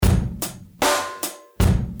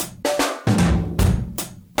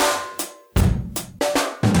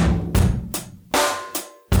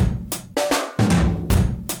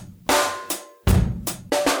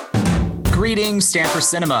Greetings, Stamper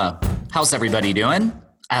Cinema. How's everybody doing?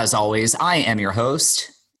 As always, I am your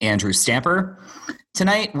host, Andrew Stamper.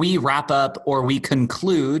 Tonight, we wrap up, or we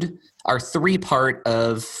conclude our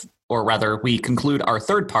we conclude our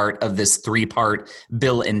third part of this three-part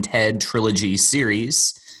Bill and Ted trilogy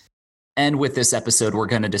series. And with this episode, we're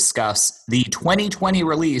going to discuss the 2020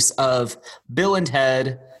 release of Bill and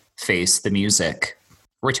Ted Face the Music.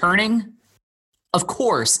 Returning, of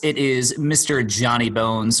course, it is Mr. Johnny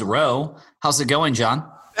Bones Rowe. How's it going,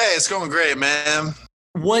 John? Hey, it's going great, man.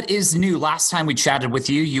 What is new? Last time we chatted with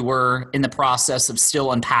you, you were in the process of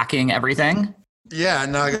still unpacking everything. Yeah,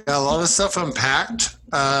 no, I got a lot of stuff unpacked.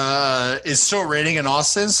 It's still raining in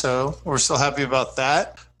Austin, so we're still happy about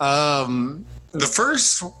that. One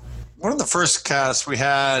of the first casts we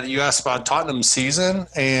had, you asked about Tottenham's season,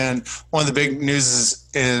 and one of the big news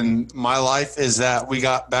in my life is that we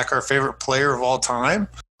got back our favorite player of all time.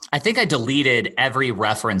 I think I deleted every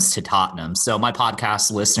reference to Tottenham, so my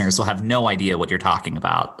podcast listeners will have no idea what you're talking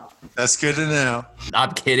about. That's good to know.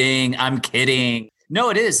 I'm kidding. No,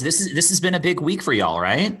 it is. This has been a big week for y'all,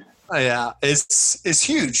 right? Yeah, it's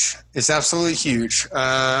huge. It's absolutely huge.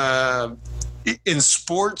 In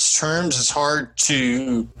sports terms, it's hard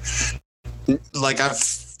to, I've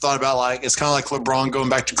thought about, it's kind of like LeBron going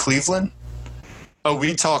back to Cleveland.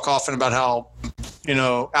 We talk often about how,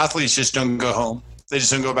 athletes just don't go home. They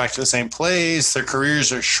just don't go back to the same place. Their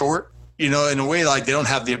careers are short, in a way, they don't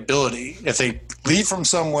have the ability. If they leave from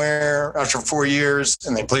somewhere after 4 years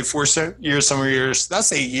and they play 4 years, some years,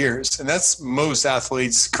 that's 8 years. And that's most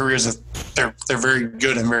athletes' careers. They're very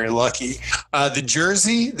good and very lucky. The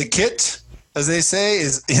jersey, the kit, as they say,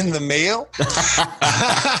 is in the mail.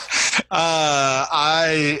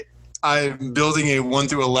 I'm building a 1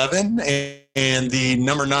 through 11, and the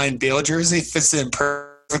number 9 Bale jersey fits in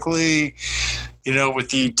perfectly, with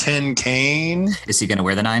the 10 cane. Is he going to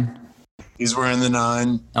wear the 9? He's wearing the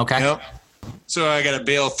 9. Okay. Yep. So I got a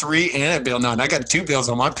Bale 3 and a Bale 9. I got 2 Bales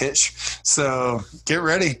on my pitch. So get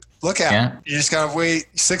ready. Look out. Yeah. You just got to wait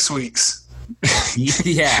 6 weeks.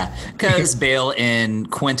 Yeah, because Bale, in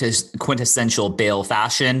quintessential Bale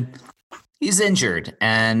fashion, he's injured.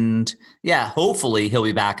 And yeah, hopefully he'll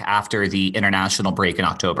be back after the international break in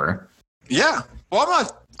October. Yeah. Well,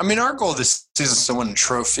 our goal this season is to win a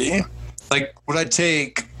trophy. Would I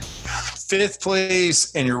take 5th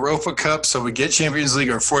place in Europa Cup so we get Champions League,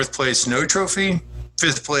 or 4th place, no trophy?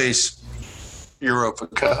 5th place, Europa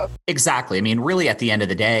Cup. Exactly. Really, at the end of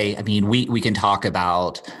the day, we can talk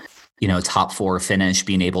about top 4 finish,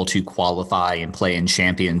 being able to qualify and play in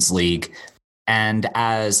Champions League. And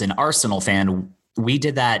as an Arsenal fan, we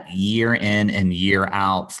did that year in and year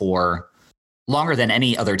out for longer than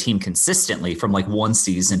any other team consistently, from one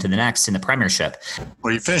season to the next in the Premiership.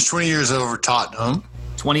 Well, you finished 20 years over Tottenham.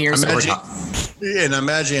 20 years over Tottenham. And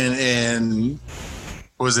imagine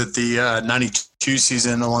was it the 92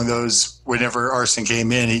 season, along those, whenever Arsene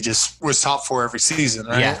came in, he just was top 4 every season,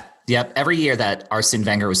 right? Yeah. Yep. Every year that Arsene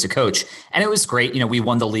Wenger was the coach. And it was great. We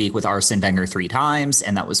won the league with Arsene Wenger 3 times,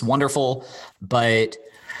 and that was wonderful. But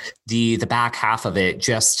the back half of it,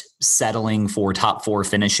 just settling for top 4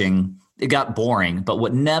 finishing, it got boring. But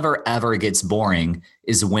what never, ever gets boring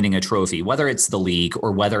is winning a trophy, whether it's the league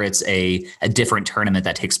or whether it's a different tournament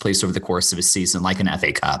that takes place over the course of a season, like an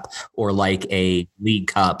FA Cup or like a League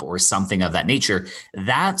Cup or something of that nature.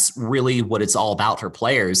 That's really what it's all about for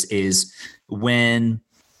players, is when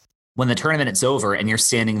the tournament is over and you're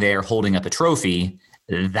standing there holding up a trophy,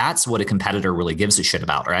 that's what a competitor really gives a shit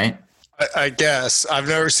about, right? I guess. I've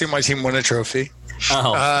never seen my team win a trophy.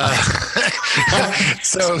 Oh.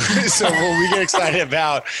 So what we get excited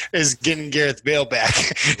about is getting Gareth Bale back.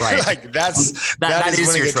 Right. that is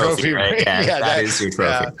winning your trophy, right? Yeah, that is your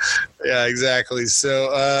trophy. Yeah, exactly.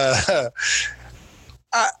 So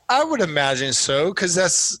I would imagine so, because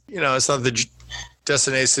that's, it's not the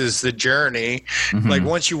destination, is the journey. Mm-hmm.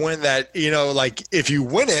 Once you win that, if you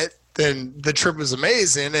win it, then the trip is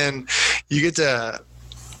amazing, and you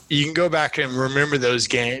can go back and remember those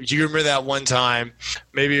games. You can remember that one time,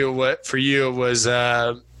 maybe for you it was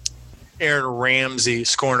Aaron Ramsey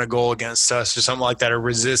scoring a goal against us or something like that, or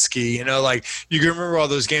Rosicky, you can remember all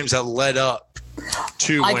those games that led up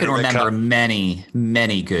to I can remember many,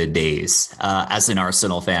 many good days as an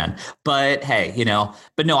Arsenal fan. But hey,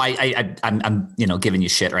 but no, I'm giving you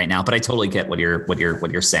shit right now. But I totally get what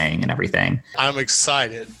you're saying and everything. I'm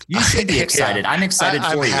excited. You should be excited. Yeah. I'm excited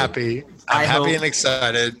for you. I'm happy. I'm happy and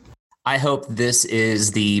excited. I hope this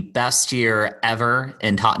is the best year ever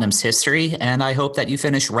in Tottenham's history, and I hope that you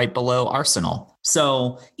finish right below Arsenal.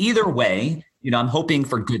 So either way, I'm hoping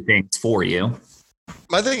for good things for you.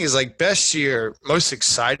 My thing is best year, most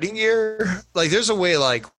exciting year. There's a way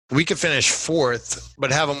we could finish fourth,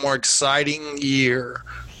 but have a more exciting year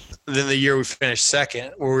than the year we finished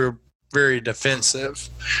second, where we were very defensive.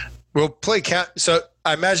 We'll play so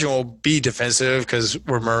I imagine we'll be defensive because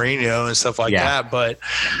we're Mourinho and stuff like that. But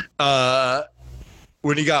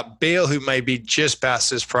when you got Bale, who may be just past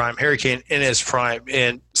his prime, Harry Kane in his prime,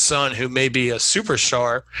 and Son, who may be a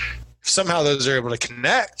superstar, if somehow those are able to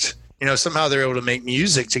connect, somehow they're able to make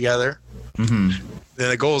music together, then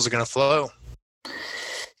the goals are going to flow.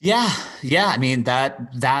 Yeah. I mean,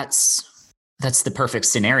 that's the perfect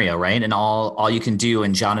scenario, right? And all you can do,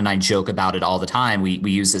 and John and I joke about it all the time. We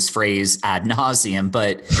use this phrase ad nauseum,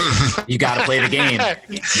 but you got to play the game.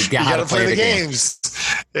 You got to play the games.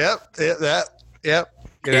 Yep.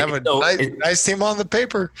 You have a nice team on the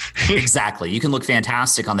paper. Exactly. You can look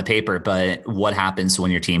fantastic on the paper, but what happens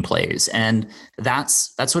when your team plays? And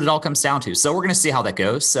that's what it all comes down to. So we're going to see how that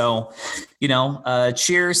goes. So,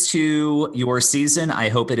 cheers to your season. I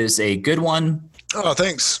hope it is a good one. Oh,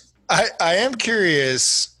 thanks. I am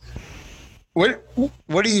curious. What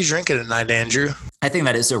are you drinking tonight, Andrew? I think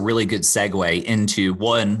that is a really good segue into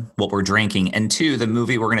one, what we're drinking, and two, the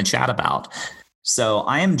movie we're going to chat about. So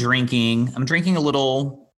I'm drinking a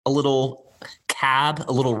little cab,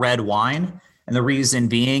 a little red wine. And the reason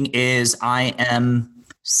being is I am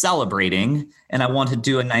celebrating and I want to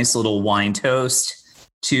do a nice little wine toast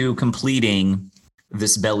to completing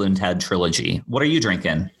this Bill and Ted trilogy. What are you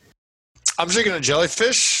drinking? I'm drinking a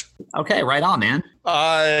Jellyfish. Okay, right on, man.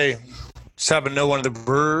 I just happened to know one of the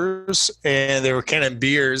brewers, and they were canning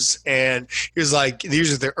beers, and he was like,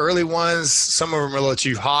 these are the early ones. Some of them are a little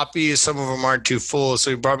too hoppy. Some of them aren't too full, so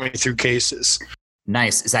he brought me through cases.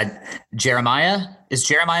 Nice. Is that Jeremiah? Is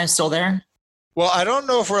Jeremiah still there? Well, I don't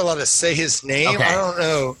know if we're allowed to say his name. Okay. I don't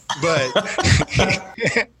know,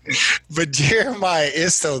 but Jeremiah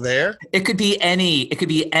is still there. It could be any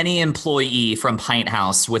employee from Pint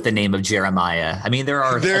House with the name of Jeremiah. I mean, there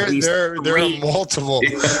are multiple.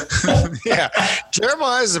 Yeah,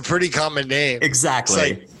 Jeremiah is a pretty common name. Exactly.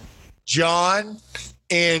 It's like John,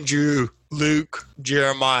 Andrew, Luke,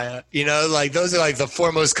 Jeremiah. Those are like the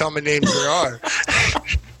four most common names there are.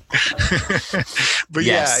 But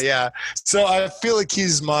yes. yeah. So I feel like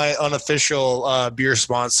he's my unofficial beer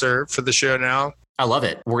sponsor for the show now. I love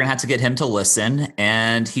it. We're going to have to get him to listen,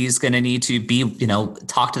 and he's going to need to be,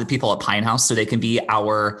 talk to the people at Pine House so they can be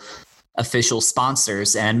our official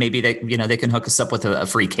sponsors, and maybe they can hook us up with a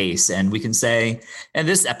free case, and we can say, and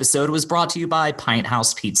this episode was brought to you by Pint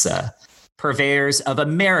House Pizza, purveyors of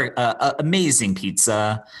amazing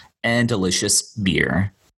pizza and delicious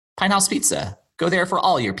beer. Pine House Pizza. Go there for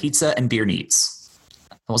all your pizza and beer needs.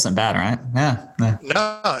 It wasn't bad, right? Yeah.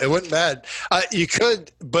 No, it wasn't bad. You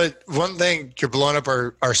could, but one thing, you're blowing up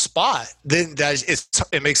our spot. Then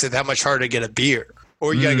it makes it that much harder to get a beer.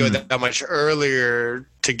 Or you got to go that much earlier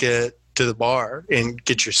to get to the bar and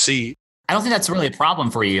get your seat. I don't think that's really a problem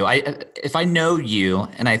for you. If I know you,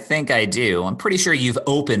 and I think I do, I'm pretty sure you've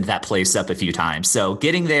opened that place up a few times. So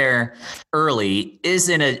getting there early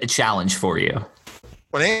isn't a challenge for you.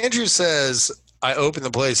 When Andrew says I opened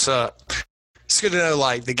the place up, it's good to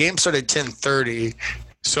know, the game started at 10:30.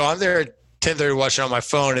 So I'm there at 10:30 watching on my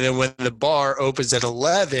phone. And then when the bar opens at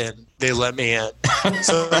 11, they let me in.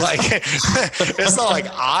 So it's not like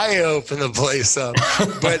I open the place up,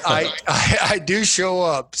 but I do show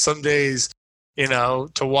up some days, to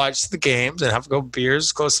watch the games and have a couple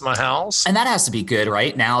beers close to my house. And that has to be good,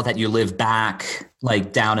 right? Now that you live back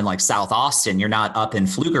down in South Austin, you're not up in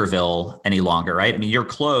Pflugerville any longer, right? I mean, you're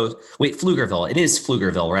close. Wait, Pflugerville. It is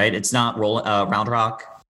Pflugerville, right? It's not Round Rock.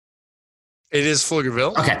 It is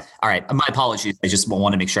Pflugerville. Okay. All right. My apologies. I just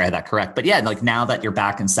want to make sure I had that correct. But yeah, now that you're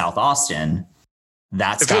back in South Austin,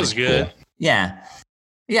 it feels good. Cool. Yeah.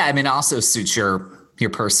 Yeah. I mean, it also suits your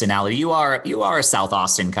personality. You are a South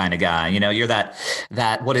Austin kind of guy. You're that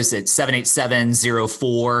what is it,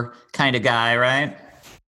 78704 kind of guy, right?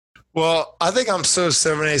 Well, I think I'm so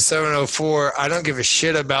 78704. I don't give a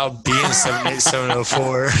shit about being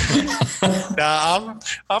 78704. Nah,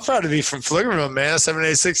 I'm proud to be from Pflugerville, man.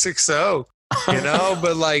 78660. But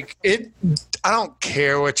I don't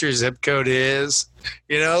care what your zip code is.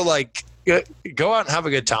 Go out and have a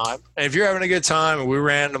good time. And if you're having a good time and we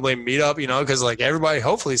randomly meet up, because everybody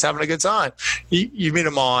hopefully is having a good time. You meet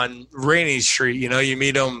them on Rainy Street, you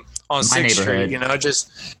meet them on 6th Street,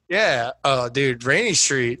 Oh, dude, Rainy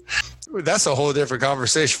Street. That's a whole different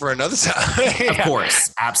conversation for another time. Of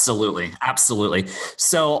course. Absolutely.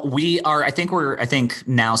 So I think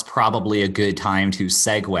now's probably a good time to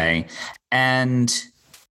segue. And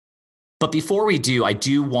But before we do, I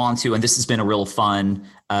do want to, and this has been a real fun,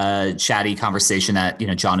 chatty conversation that,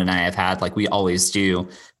 John and I have had, like we always do.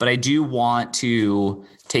 But I do want to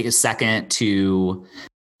take a second to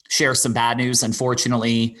share some bad news.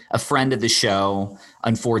 Unfortunately, a friend of the show,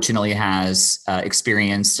 unfortunately, has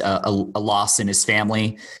experienced a loss in his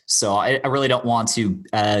family. So I really don't want to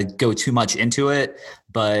go too much into it.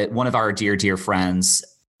 But one of our dear, dear friends,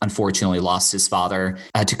 unfortunately, lost his father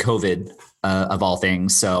to COVID, of all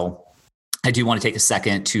things. So I do want to take a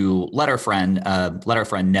second to let our friend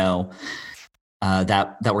know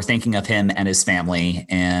that we're thinking of him and his family.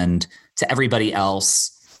 And to everybody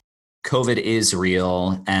else, COVID is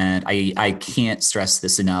real, and I can't stress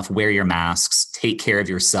this enough. Wear your masks, take care of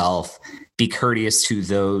yourself, be courteous to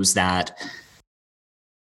those that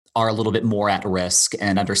are a little bit more at risk,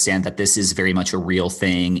 and understand that this is very much a real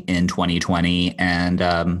thing in 2020. And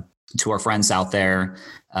to our friends out there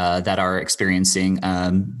that are experiencing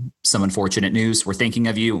some unfortunate news, we're thinking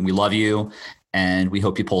of you and we love you, and we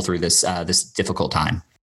hope you pull through this difficult time.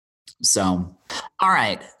 So, all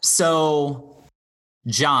right. So,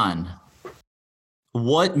 John,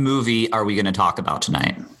 what movie are we going to talk about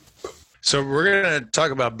tonight? So we're going to talk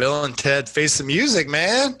about Bill and Ted Face the Music,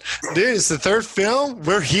 man. Dude, it's the third film.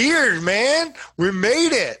 We're here, man. We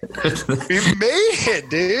made it. We made it,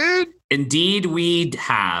 dude. Indeed, we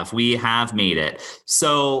have made it.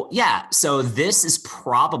 So, yeah. So this is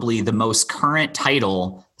probably the most current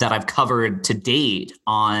title that I've covered to date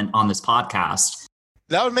on this podcast.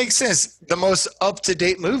 That would make sense. The most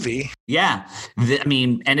up-to-date movie. Yeah.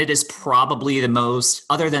 And it is probably the most,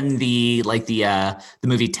 other than the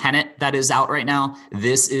movie Tenet that is out right now,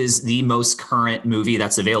 this is the most current movie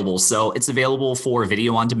that's available. So it's available for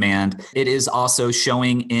video on demand. It is also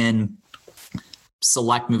showing in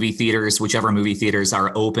select movie theaters, whichever movie theaters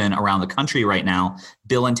are open around the country right now.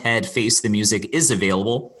 Bill and Ted Face the Music is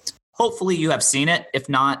available. Hopefully you have seen it. If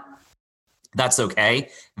not, that's okay.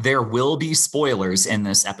 There will be spoilers in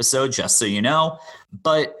this episode, just so you know.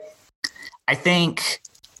 But I think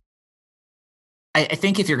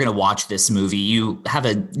if you're going to watch this movie, you have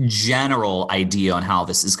a general idea on how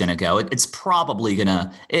this is going to go. It's probably going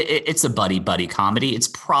to, it's a buddy comedy. It's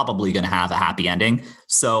probably going to have a happy ending.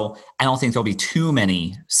 So I don't think there'll be too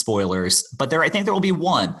many spoilers, but I think there will be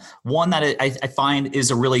one that I find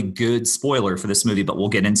is a really good spoiler for this movie, but we'll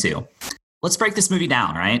get into. Let's break this movie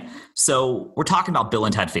down, right? So we're talking about Bill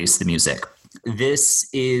and Ted Face the Music. This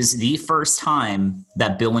is the first time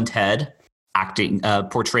that Bill and Ted,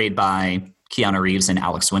 portrayed by Keanu Reeves and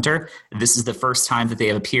Alex Winter, this is the first time that they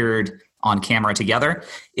have appeared on camera together.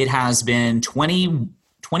 It has been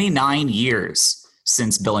 29 years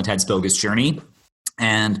since Bill and Ted's Bogus Journey,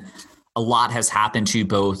 and a lot has happened to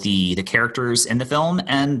both the characters in the film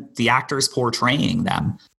and the actors portraying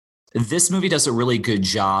them. This movie does a really good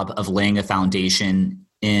job of laying a foundation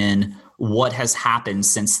in what has happened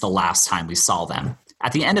since the last time we saw them.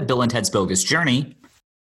 At the end of Bill and Ted's Bogus Journey,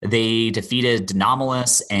 they defeated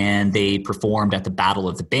Denomalous and they performed at the Battle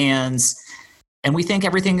of the Bands. And we think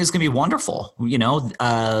everything is going to be wonderful.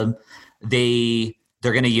 They're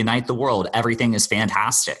going to unite the world. Everything is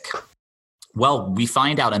fantastic. Well, we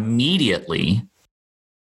find out immediately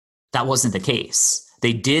that wasn't the case.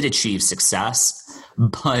 They did achieve success,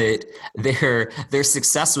 but their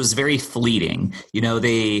success was very fleeting.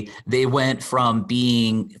 They went from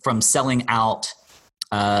selling out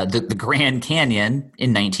the Grand Canyon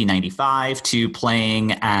in 1995 to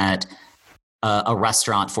playing at a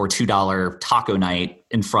restaurant for $2 taco night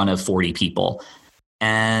in front of 40 people.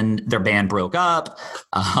 And their band broke up.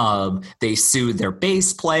 They sued their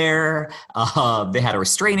bass player. They had a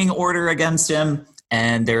restraining order against him.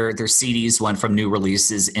 And their CDs went from new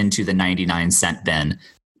releases into the 99-cent bin.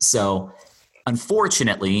 So,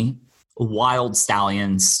 unfortunately, Wild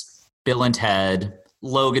Stallions, Bill and Ted,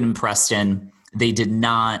 Logan and Preston, they did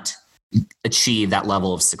not achieve that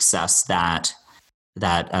level of success that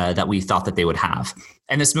we thought that they would have.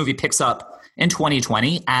 And this movie picks up in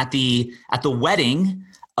 2020 at the wedding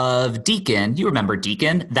of Deacon. You remember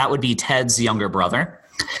Deacon? That would be Ted's younger brother.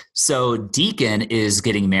 So Deacon is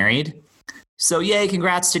getting married. So yay,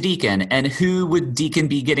 congrats to Deacon. And who would Deacon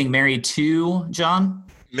be getting married to, John?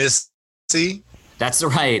 Missy. That's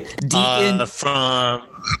right. Deacon.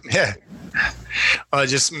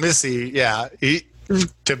 Just Missy, yeah.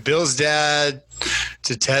 To Bill's dad,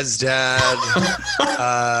 to Ted's dad.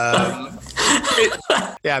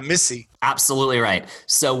 Missy. Absolutely right.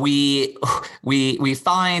 So we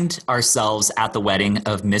find ourselves at the wedding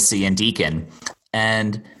of Missy and Deacon.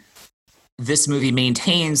 And this movie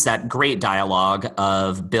maintains that great dialogue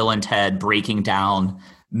of Bill and Ted breaking down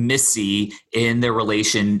Missy in their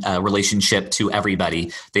relationship to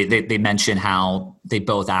everybody. They mention how they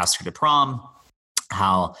both asked her to prom,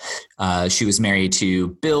 how she was married to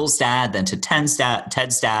Bill's dad, then to Ted's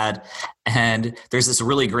dad. And there's this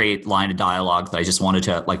really great line of dialogue that I just wanted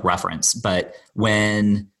to like reference. But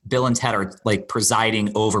when Bill and Ted are like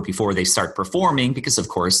presiding over before they start performing, because of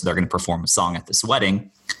course they're going to perform a song at this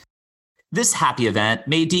wedding, this happy event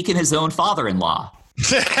made Deacon his own father-in-law.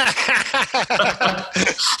 You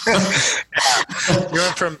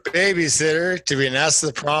went from babysitter to being asked to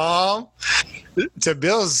the prom, to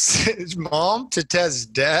Bill's mom, to Ted's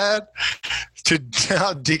dad, to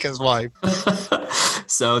now Deacon's wife.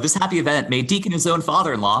 So this happy event made Deacon his own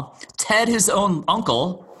father-in-law, Ted his own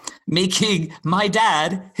uncle, making my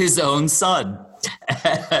dad his own son.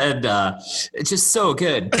 And it's just so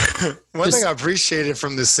good. One thing I appreciated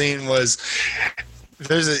from the scene was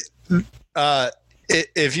there's a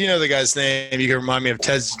if you know the guy's name, you can remind me of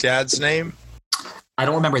Ted's dad's name. I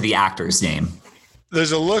don't remember the actor's name.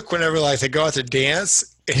 There's a look whenever like they go out to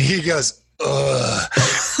dance and he goes, ugh.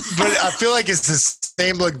 But I feel like it's the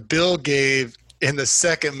same look Bill gave in the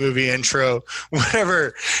second movie intro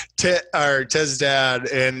whenever Ted's dad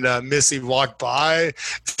and Missy walked by.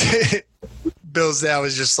 Bill's dad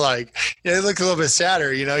was just like, he looked a little bit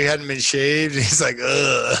sadder, he hadn't been shaved. He's like,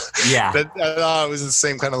 ugh. Yeah. But I thought it was the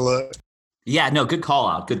same kind of look. Yeah, no, good call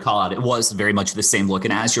out. Good call out. It was very much the same look.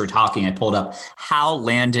 And as you were talking, I pulled up Hal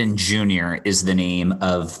Landon Jr. is the name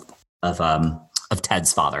of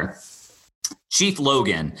Ted's father. Chief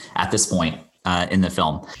Logan at this point in the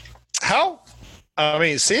film. Sam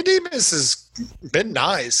Demas has been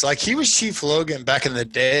nice. Like he was Chief Logan back in the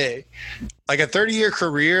day. Like a 30-year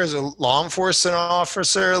career as a law enforcement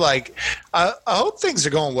officer. Like I hope things are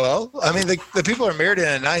going well. I mean, the people are married in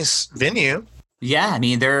a nice venue. Yeah, I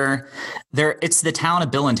mean, it's the town of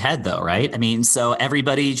Bill and Ted, though, right? I mean, so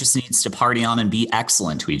everybody just needs to party on and be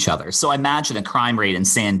excellent to each other. So I imagine a crime rate in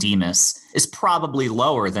San Dimas is probably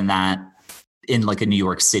lower than that in like a New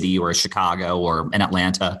York City or a Chicago or an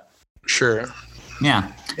Atlanta. Sure.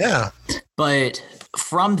 Yeah. Yeah. But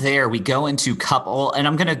from there, we go into couple, and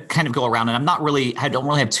I'm going to kind of go around, and I don't really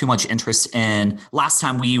have too much interest in. Last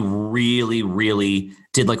time we really, really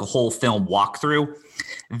did like a whole film walkthrough.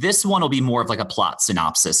 This one will be more of like a plot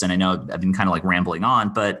synopsis. And I know I've been kind of like rambling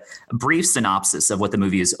on, but a brief synopsis of what the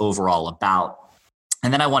movie is overall about.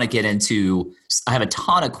 And then I want to get into, I have a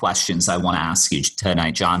ton of questions I want to ask you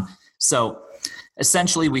tonight, John. So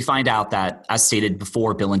essentially we find out that, as stated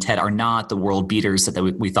before, Bill and Ted are not the world beaters that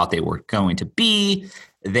we thought they were going to be.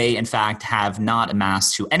 They, in fact, have not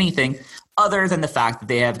amassed to anything other than the fact that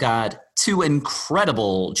they have got two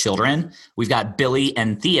incredible children. We've got Billy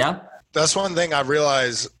and Thea. That's one thing I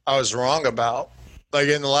realized I was wrong about. Like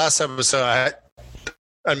in the last episode,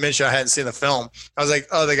 I mentioned I hadn't seen the film. I was like,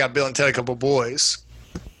 oh, they got Bill and Ted, a couple boys.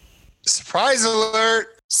 Surprise alert.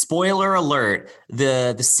 Spoiler alert.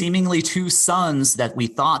 The seemingly two sons that we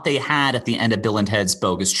thought they had at the end of Bill and Ted's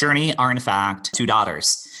Bogus Journey are in fact two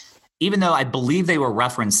daughters. Even though I believe they were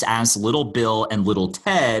referenced as Little Bill and Little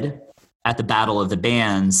Ted at the Battle of the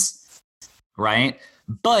Bands, right?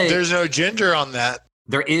 But there's no gender on that.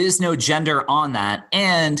 There is no gender on that.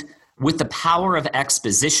 And with the power of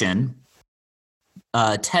exposition,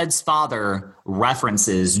 Ted's father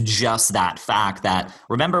references just that fact that,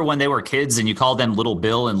 remember when they were kids and you called them Little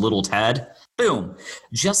Bill and Little Ted? Boom.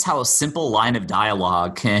 Just how a simple line of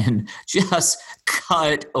dialogue can just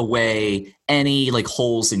cut away any like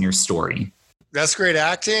holes in your story. That's great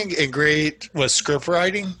acting and great script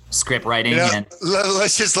writing. Script writing. And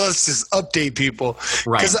let's just update people.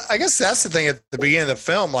 Right. Because I guess that's the thing at the beginning of the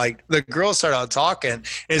film. Like the girls start out talking. And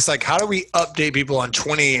it's like, how do we update people on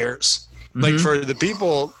 20 years? Mm-hmm. Like for the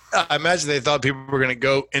people, I imagine they thought people were going to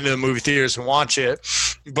go into the movie theaters and watch it.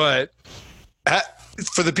 But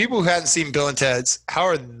for the people who hadn't seen Bill and Ted's, how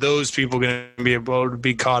are those people going to be able to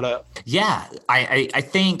be caught up? Yeah, I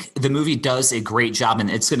think the movie does a great job, and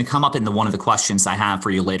it's going to come up in one of the questions I have for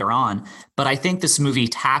you later on. But I think this movie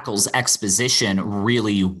tackles exposition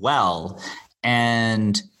really well,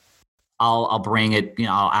 and I'll bring it,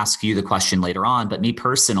 I'll ask you the question later on. But me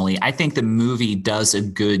personally, I think the movie does a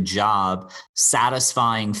good job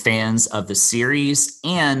satisfying fans of the series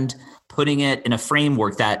and putting it in a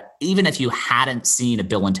framework that even if you hadn't seen a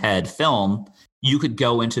Bill and Ted film, you could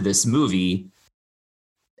go into this movie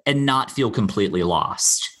and not feel completely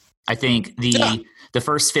lost. I think the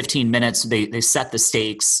first 15 minutes, they set the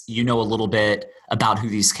stakes. You know a little bit about who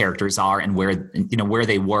these characters are and where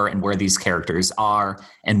they were and where these characters are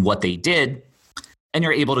and what they did. And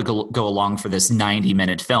you're able to go along for this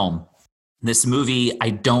 90-minute film. This movie, I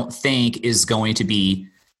don't think, is going to be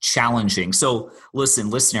challenging. So listen,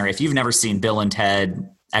 listener, if you've never seen Bill and Ted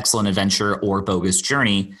Excellent Adventure or Bogus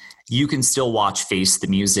Journey, you can still watch Face the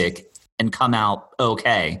Music and come out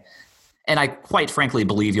okay. And I quite frankly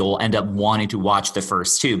believe you'll end up wanting to watch the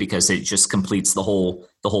first two because it just completes the whole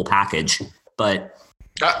package. But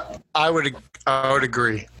I would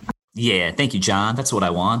agree. Yeah, thank you, John. That's what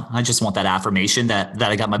I want. I just want that affirmation that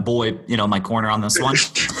I got my boy, in my corner on this one.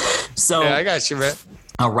 So yeah, I got you, man.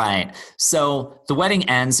 All right. So the wedding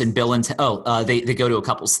ends and Bill and they go to a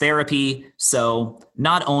couples therapy. So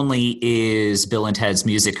not only is Bill and Ted's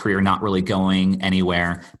music career not really going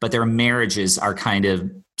anywhere, but their marriages are kind of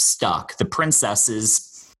stuck. The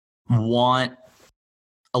princesses want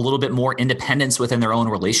a little bit more independence within their own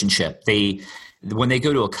relationship. When they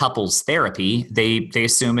go to a couples therapy, they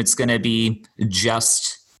assume it's going to be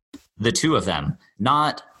just the two of them,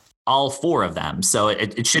 not all four of them. So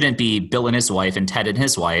it shouldn't be Bill and his wife and Ted and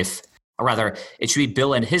his wife, or rather it should be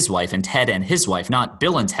Bill and his wife and Ted and his wife, not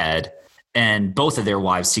Bill and Ted and both of their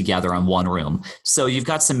wives together in one room. So you've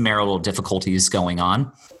got some marital difficulties going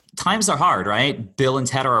on. Times are hard, right? Bill and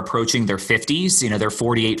Ted are approaching their 50s. They're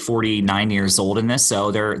 48, 49 years old in this.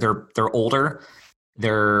 So they're older.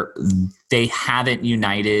 They haven't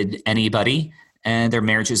united anybody and their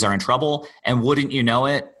marriages are in trouble. And wouldn't you know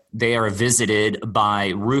it, they are visited by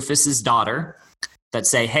Rufus's daughter that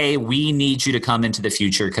say, hey, we need you to come into the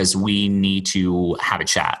future because we need to have a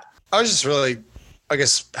chat. I was just really,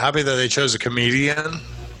 happy that they chose a comedian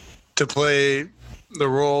to play the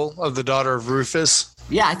role of the daughter of Rufus.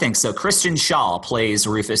 Yeah, I think so. Kristen Shaw plays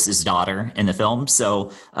Rufus's daughter in the film.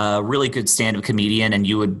 So really good stand-up comedian. And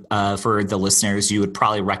you would, for the listeners, you would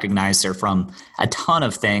probably recognize her from a ton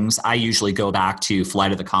of things. I usually go back to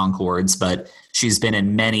Flight of the Conchords, but she's been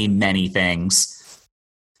in many, many things.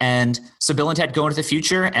 And so Bill and Ted go into the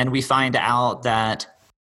future and we find out that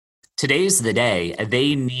today's the day.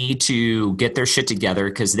 They need to get their shit together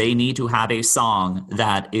because they need to have a song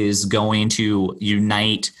that is going to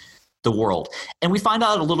unite the world. And we find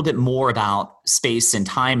out a little bit more about space and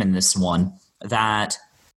time in this one, that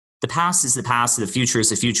the past is the past, the future is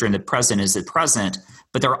the future, and the present is the present,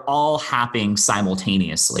 but they're all happening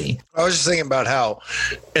simultaneously. I was just thinking about how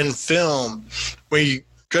in film, when you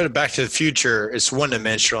go to Back to the Future, it's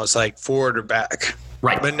one-dimensional. It's like forward or back.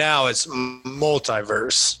 Right. But now it's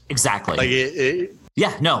multiverse. Exactly. Like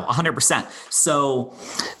Yeah, no, 100%. So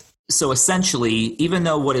essentially, even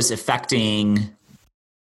though what is affecting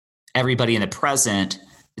everybody in the present,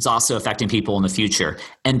 it's also affecting people in the future.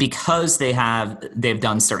 And because they've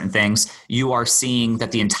done certain things, you are seeing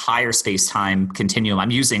that the entire space-time continuum,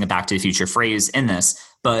 I'm using a Back to the Future phrase in this,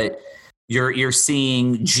 but you're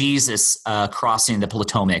seeing Jesus crossing the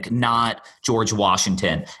Potomac, not George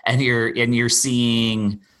Washington. And you're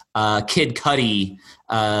seeing Kid Cudi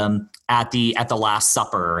at the Last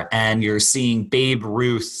Supper, and you're seeing Babe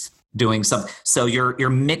Ruth doing something. So you're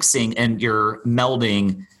mixing and you're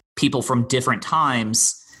melding people from different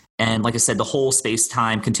times. And like I said, the whole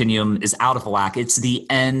space-time continuum is out of whack. It's the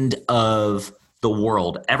end of the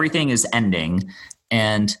world. Everything is ending.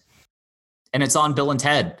 And it's on Bill and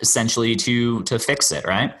Ted essentially to fix it,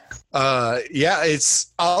 right? Yeah,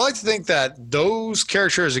 I like to think that those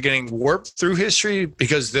characters are getting warped through history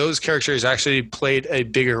because those characters actually played a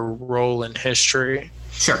bigger role in history.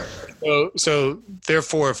 Sure. So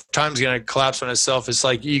therefore, if time's going to collapse on itself, it's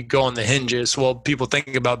like you go on the hinges. Well, people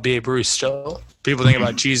think about Babe Ruth still. People think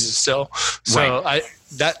about Jesus still. So right.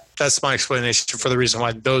 That's my explanation for the reason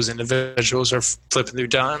why those individuals are flipping through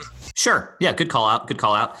time. Sure. Yeah. Good call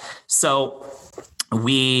out. So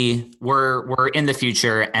we're in the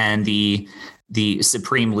future, and the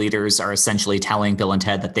supreme leaders are essentially telling Bill and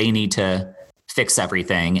Ted that they need to fix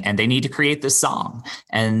everything and they need to create this song.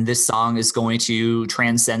 And this song is going to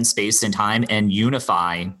transcend space and time and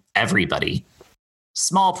unify everybody.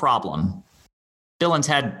 Small problem. Bill and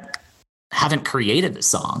Ted haven't created the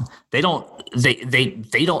song. They don't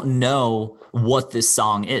know what this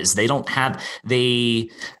song is. They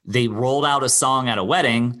rolled out a song at a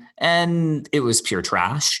wedding and it was pure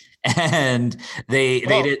trash. And they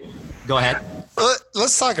did. Go ahead.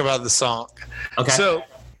 Let's talk about the song. Okay. So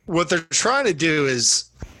what they're trying to do is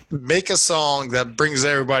make a song that brings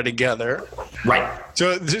everybody together. Right.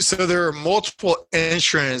 So there are multiple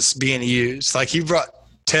instruments being used. Like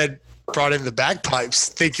Ted brought in the bagpipes.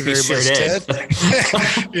 Thank you very much, Ted.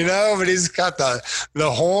 But he's got the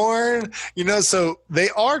horn, so they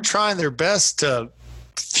are trying their best to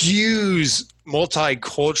fuse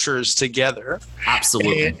multi-cultures together.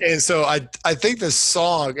 Absolutely. And so I think the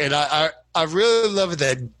song, and I really love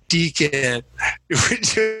that Deacon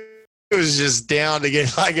was just down to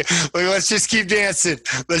get like, let's just keep dancing.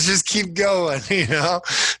 Let's just keep going,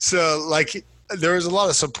 So like there was a lot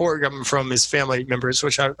of support coming from his family members,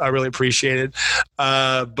 which I really appreciated.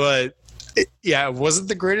 But it wasn't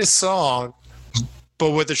the greatest song.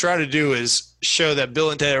 But what they're trying to do is show that Bill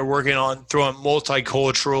and Ted are working on throwing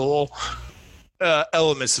multicultural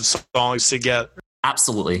elements of songs together.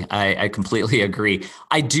 Absolutely. I completely agree.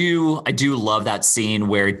 I do love that scene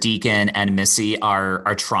where Deacon and Missy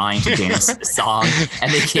are trying to dance the song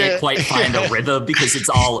and they can't quite find a rhythm because it's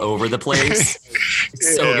all over the place.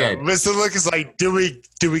 It's so good. Mr. Lucas is like, do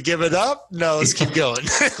we give it up? No, let's keep going.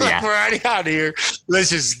 We're already out of here.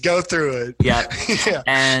 Let's just go through it. Yeah.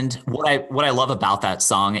 And what I love about that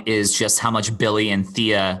song is just how much Billy and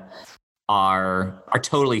Thea are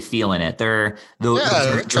totally feeling it. Those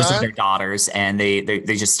are their daughters, and they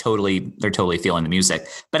just totally feeling the music.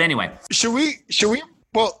 But anyway, should we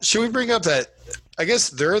bring up that I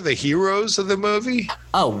guess they're the heroes of the movie?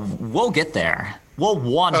 Oh, we'll get there. We'll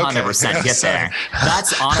 100% get there.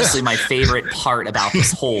 That's honestly my favorite part about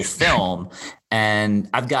this whole film, and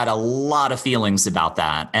I've got a lot of feelings about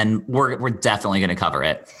that, and we're definitely going to cover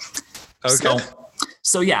it. Okay.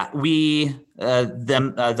 So yeah, the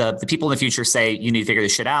people in the future say you need to figure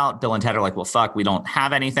this shit out. Bill and Ted are like, well, fuck, we don't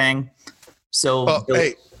have anything. So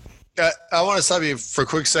hey, I want to stop you for a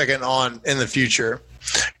quick second on in the future,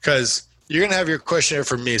 because you're gonna have your questionnaire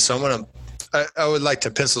for me. So I would like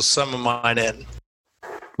to pencil some of mine in.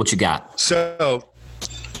 What you got? So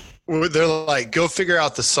they're like, go figure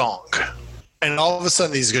out the song, and all of a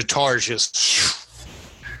sudden these guitars just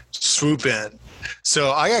swoop in.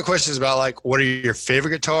 So I got questions about like, what are your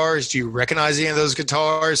favorite guitars? Do you recognize any of those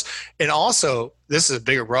guitars? And also, this is a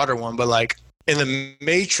bigger, broader one, but like in the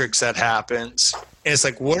Matrix that happens, and it's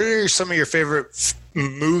like, what are some of your favorite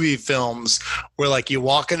movie films where like you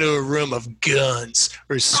walk into a room of guns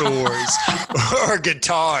or swords or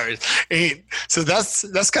guitars? And so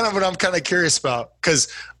that's kind of what I'm kind of curious about, because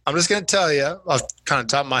I'm just going to tell you off kind of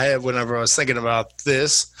top of my head whenever I was thinking about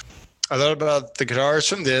this. I thought about the guitars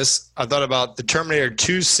from this. I thought about the Terminator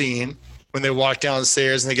 2 scene when they walk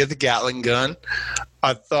downstairs and they get the Gatling gun.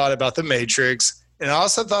 I thought about the Matrix. And I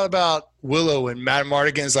also thought about Willow when Matt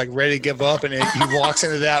Mardigan's like ready to give up, and he walks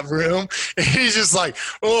into that room and he's just like,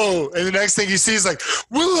 oh, and the next thing you see is like,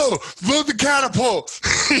 Willow, load the catapult,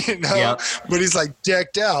 Yep. But he's like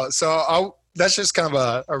decked out. So that's just kind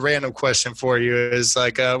of a random question for you, is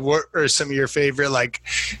like, what are some of your favorite like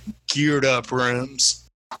geared up rooms?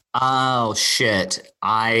 Oh shit.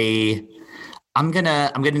 I'm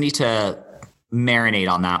gonna need to marinate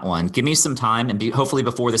on that one. Give me some time, and hopefully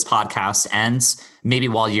before this podcast ends, maybe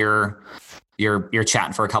while you're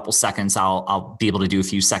chatting for a couple seconds, I'll be able to do a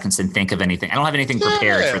few seconds and think of anything. I don't have anything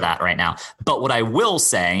prepared for that right now. But what I will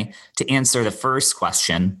say to answer the first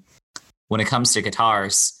question, when it comes to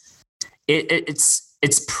guitars,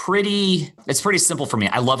 it's pretty simple for me.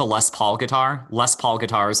 I love a Les Paul guitar. Les Paul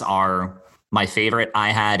guitars are my favorite.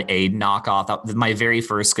 I had a knockoff. My very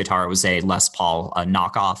first guitar was a Les Paul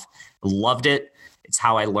knockoff. Loved it. It's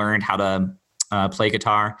how I learned how to play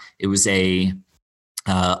guitar. It was a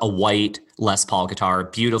white Les Paul guitar.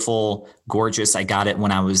 Beautiful, gorgeous. I got it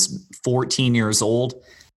when I was 14 years old,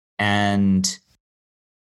 and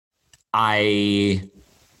I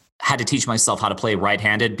had to teach myself how to play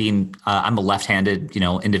right-handed, being I'm a left-handed,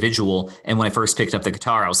 individual. And when I first picked up the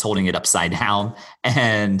guitar, I was holding it upside down,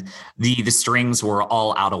 and the strings were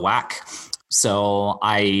all out of whack. So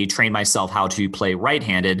I trained myself how to play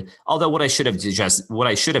right-handed. Although what I should have just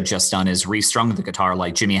done is restrung the guitar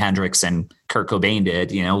like Jimi Hendrix and Kurt Cobain did.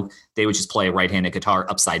 They would just play a right-handed guitar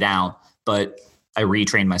upside down. But I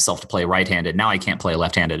retrained myself to play right-handed. Now I can't play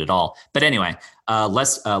left-handed at all. But anyway,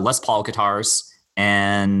 Les Paul guitars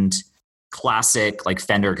and classic like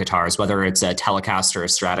Fender guitars, whether it's a Telecaster or a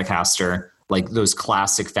Stratocaster, like those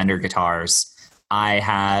classic Fender guitars. I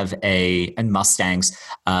have and Mustangs.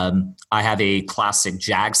 I have a classic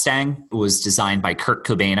Jagstang. It was designed by Kurt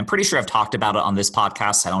Cobain. I'm pretty sure I've talked about it on this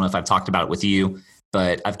podcast. I don't know if I've talked about it with you,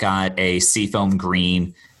 but I've got a seafoam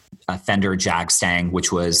green Fender Jagstang,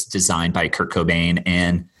 which was designed by Kurt Cobain.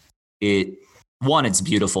 And it's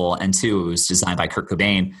beautiful. And two, it was designed by Kurt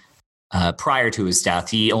Cobain. Prior to his death,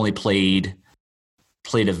 he only played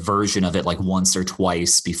a version of it like once or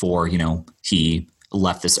twice before, he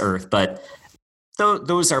left this earth. But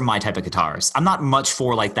those are my type of guitars. I'm not much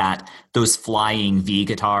for like those flying V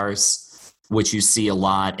guitars, which you see a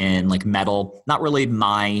lot in like metal. Not really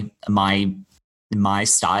my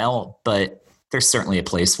style, but there's certainly a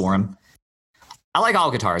place for them. I like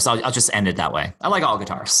all guitars. I'll just end it that way. I like all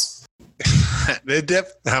guitars.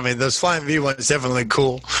 Those flying V ones definitely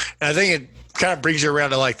cool. And I think it kind of brings you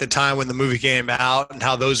around to like the time when the movie came out and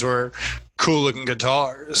how those were cool looking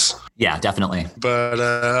guitars. Yeah, definitely.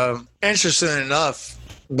 But interesting enough,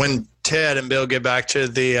 when Ted and Bill get back to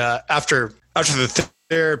the after the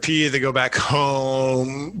therapy, they go back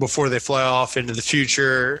home before they fly off into the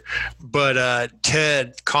future. But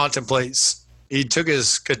Ted contemplates. He took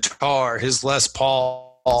his guitar, his Les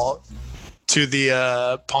Paul, to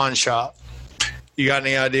the pawn shop. You got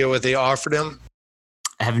any idea what they offered him?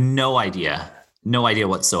 I have no idea. No idea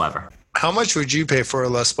whatsoever. How much would you pay for a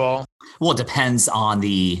Les Paul? Well, it depends on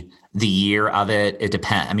the year of it. It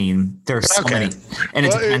depends. I mean, there's so many, and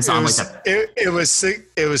it depends on it was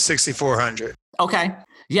 6,400. Okay.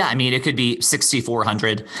 Yeah. I mean, it could be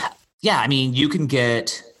 6,400. Yeah. I mean, you can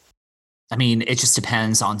get, I mean, it just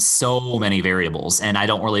depends on so many variables, and I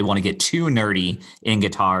don't really want to get too nerdy in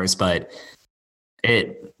guitars, but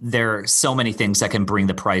there are so many things that can bring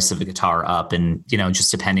the price of a guitar up, and, you know,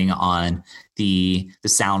 just depending on the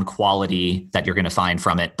sound quality that you're going to find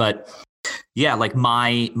from it. But yeah, like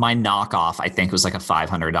my knockoff, I think, was like a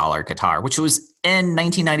 $500 guitar, which was in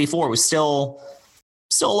 1994 was still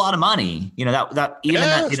a lot of money. You know, that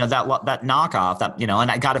knockoff, that, you know,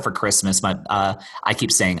 and I got it for Christmas. I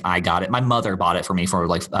keep saying I got it. My mother bought it for me for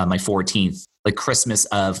like my 14th, like Christmas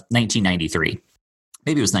of 1993.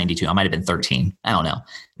 Maybe it was 92. I might have been 13. I don't know.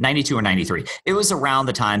 92 or 93. It was around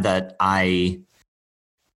the time that I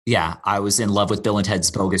was in love with Bill and Ted's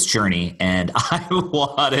Bogus Journey, and I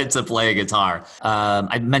wanted to play a guitar.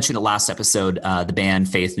 I mentioned the last episode, the band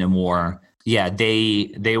Faith No More. Yeah,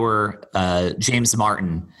 they were James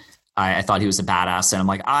Martin. I thought he was a badass, and I'm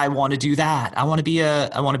like, I want to do that. I want to be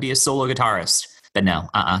a solo guitarist. But no,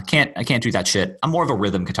 I can't do that shit. I'm more of a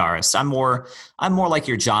rhythm guitarist. I'm more like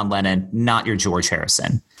your John Lennon, not your George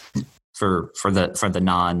Harrison. For the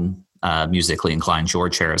non musically inclined,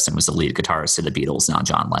 George Harrison was the lead guitarist of the Beatles, not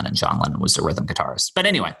John Lennon. John Lennon was the rhythm guitarist. But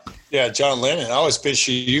anyway. Yeah, John Lennon. I always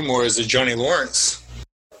picture you more as a Johnny Lawrence.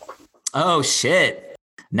 Oh shit.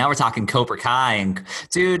 Now we're talking Cobra Kai, and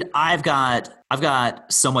dude, I've got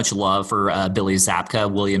so much love for William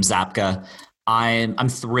Zabka. I'm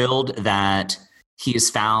thrilled that he has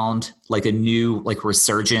found like a new like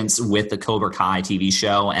resurgence with the Cobra Kai TV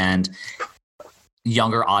show, and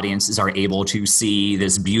younger audiences are able to see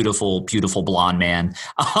this beautiful, beautiful blonde man.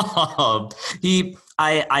 I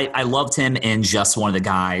loved him in Just One of the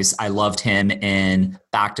Guys. I loved him in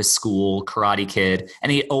Back to School, Karate Kid,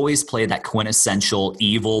 and he always played that quintessential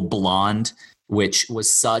evil blonde, which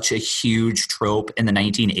was such a huge trope in the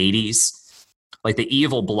 1980s. Like the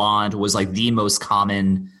evil blonde was like the most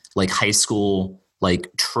common like high school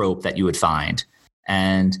like trope that you would find.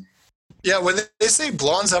 And yeah, when they say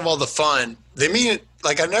blondes have all the fun, they mean it,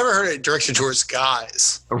 like I've never heard it directed towards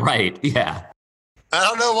guys. Right. Yeah. I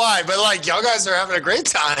don't know why, but like y'all guys are having a great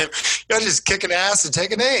time. Y'all just kicking ass and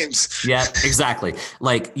taking names. Yeah, exactly.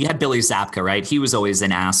 Like you had Billy Zabka, right? He was always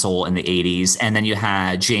an asshole in the 80s. And then you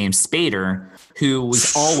had James Spader, who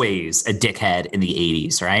was always a dickhead in the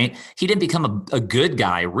 80s, right? He didn't become a good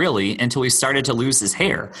guy really until he started to lose his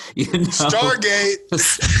hair. You know? Stargate,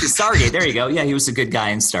 there you go. Yeah, he was a good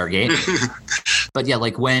guy in Stargate. But yeah,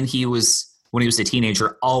 like when he was a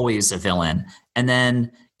teenager, always a villain. And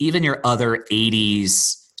then even your other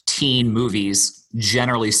 80s teen movies,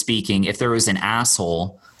 generally speaking, if there was an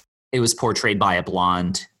asshole, it was portrayed by a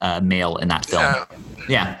blonde male in that film.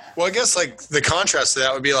 Yeah. Well, I guess like the contrast to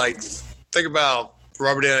that would be like, think about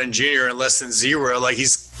Robert Downey Jr. in Less Than Zero. Like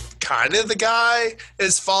he's kind of the guy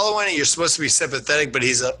that's following it. You're supposed to be sympathetic, but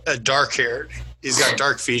he's a dark haired. He's got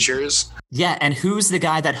dark features. Yeah, and who's the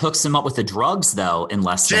guy that hooks him up with the drugs, though, in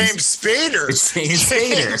Less Than... James Spader. It's James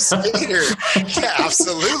Spader. Yeah,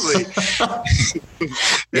 absolutely.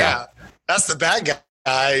 Yeah, that's the bad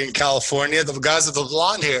guy in California, the guys with the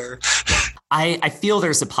blonde hair. I feel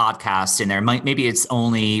there's a podcast in there. Maybe it's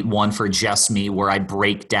only one for just me where I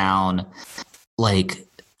break down, like,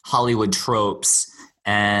 Hollywood tropes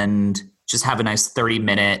and just have a nice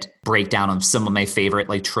 30-minute breakdown of some of my favorite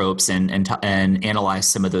like tropes and analyze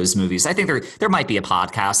some of those movies. I think there might be a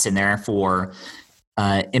podcast in there for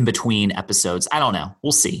in between episodes. I don't know.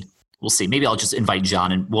 We'll see. Maybe I'll just invite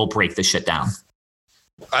John and we'll break this shit down.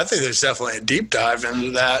 I think there's definitely a deep dive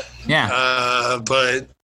into that. Yeah. But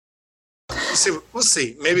we'll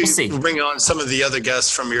see. Maybe we'll bring on some of the other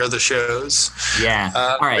guests from your other shows. Yeah.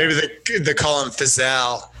 All right. Maybe they call him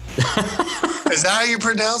Fizzal. Is that how you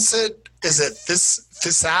pronounce it? Is it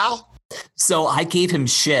Fizzal? So I gave him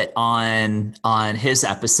shit on his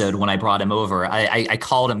episode when I brought him over. I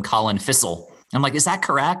called him Colin Fissel. I'm like, is that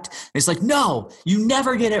correct? And he's like, no, you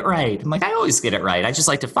never get it right. I'm like, I always get it right. I just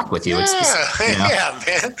like to fuck with you. Yeah, It's just, you know. yeah,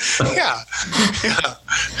 man. Yeah. Yeah.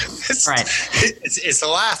 It's, All right. It's a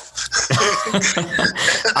laugh.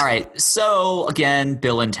 All right. So again,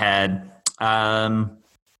 Bill and Ted. I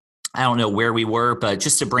don't know where we were, but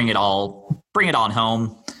just to bring it on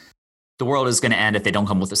home. The world is going to end if they don't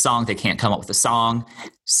come up with a song. They can't come up with a song.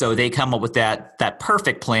 So they come up with that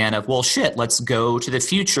perfect plan of, well, shit, let's go to the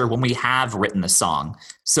future when we have written the song.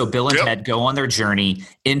 So Bill and Ted go on their journey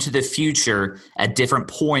into the future at different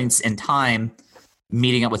points in time,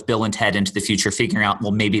 meeting up with Bill and Ted into the future, figuring out,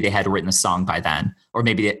 well, maybe they had written the song by then. Or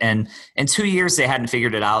maybe in 2 years they hadn't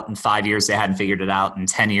figured it out. In 5 years they hadn't figured it out. In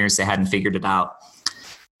 10 years they hadn't figured it out.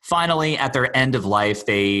 Finally, at their end of life,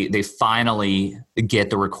 they finally get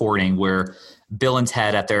the recording where Bill and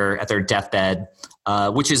Ted at their deathbed,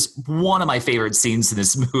 which is one of my favorite scenes in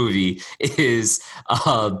this movie, is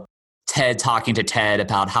Ted talking to Ted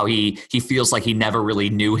about how he feels like he never really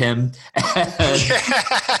knew him.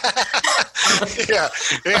 Yeah.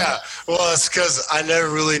 Well, it's because I never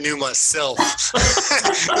really knew myself.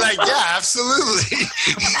 Like, yeah, absolutely.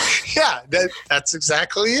 Yeah, that's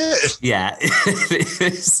exactly it. Yeah,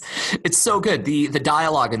 it's so good. The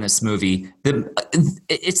dialogue in this movie,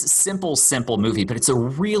 it's a simple movie, but it's a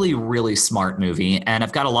really, really smart movie. And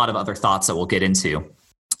I've got a lot of other thoughts that we'll get into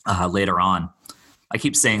later on. I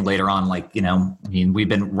keep saying later on, like, you know, I mean, we've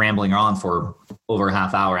been rambling on for over a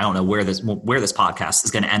half hour. I don't know where this podcast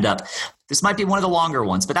is going to end up. This might be one of the longer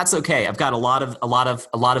ones, but that's okay. I've got a lot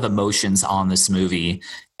of emotions on this movie,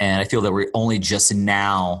 and I feel that we're only just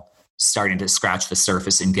now starting to scratch the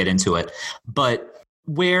surface and get into it. But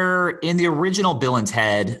where in the original Bill and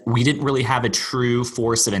Ted, we didn't really have a true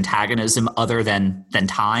force of antagonism other than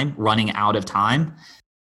time, running out of time.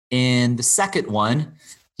 In the second one,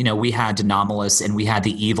 you know, we had Denomalous and we had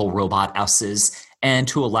the evil robot S's, and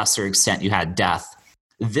to a lesser extent, you had death.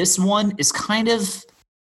 This one is kind of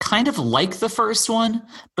like the first one,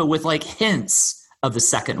 but with like hints of the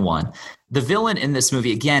second one. The villain in this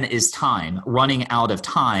movie, again, is time. Running out of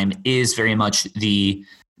time is very much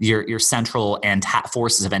your central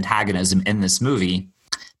forces of antagonism in this movie.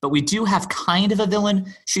 But we do have kind of a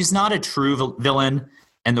villain. She's not a true villain,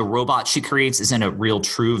 and the robot she creates isn't a real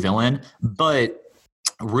true villain, but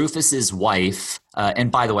Rufus's wife,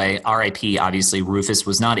 and by the way, R.I.P. Obviously, Rufus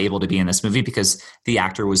was not able to be in this movie because the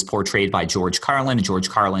actor was portrayed by George Carlin, and George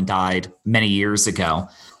Carlin died many years ago.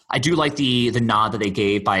 I do like the nod that they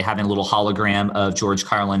gave by having a little hologram of George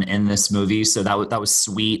Carlin in this movie, so that was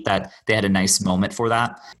sweet that they had a nice moment for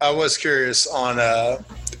that. I was curious on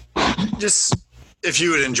just if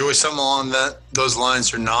you would enjoy something along those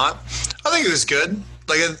lines or not. I think it was good.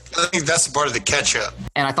 Like, I think that's part of the catch-up.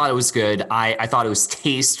 And I thought it was good. I thought it was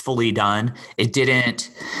tastefully done. It didn't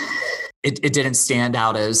stand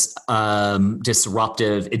out as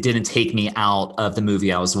disruptive. It didn't take me out of the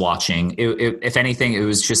movie I was watching. If anything, it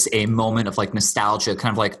was just a moment of like nostalgia,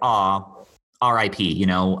 kind of like, R.I.P., you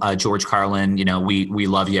know, George Carlin, you know, we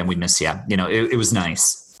love you and we miss you. You know, it was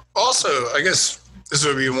nice. Also, I guess this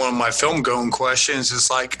would be one of my film going questions. Is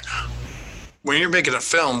like, when you're making a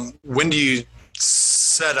film, when do you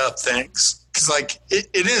set up things? Because like it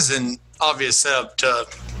is an obvious setup to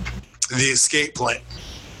the escape plan.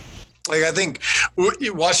 Like, I think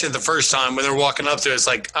you watched it the first time when they're walking up to it, it's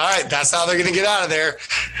like, all right, that's how they're going to get out of there.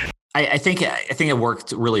 I think it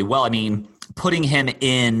worked really well. I mean, putting him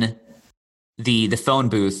in the phone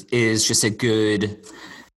booth is just callback.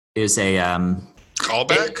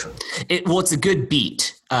 It's a good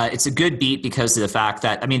beat. It's a good beat because of the fact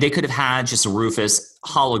that, I mean, they could have had just a Rufus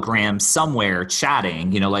hologram somewhere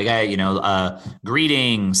chatting, you know, like, hey, you know,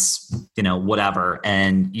 greetings, you know, whatever.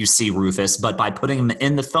 And you see Rufus, but by putting him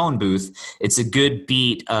in the phone booth, it's a good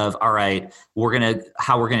beat of, all right,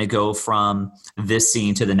 how we're going to go from this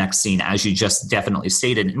scene to the next scene, as you just definitely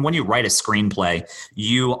stated. And when you write a screenplay,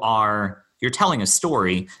 you're telling a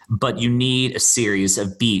story, but you need a series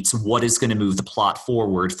of beats. What is going to move the plot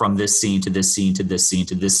forward from this scene to this scene to this scene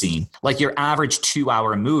to this scene? Like your average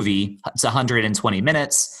 2-hour movie, it's 120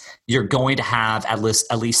 minutes. You're going to have at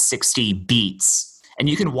least 60 beats. And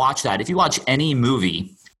you can watch that. If you watch any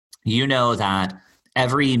movie, you know that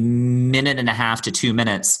every minute and a half to 2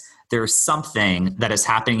 minutes, there's something that is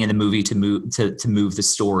happening in the movie to move the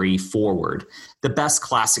story forward. The best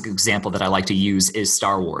classic example that I like to use is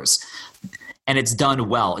Star Wars. And it's done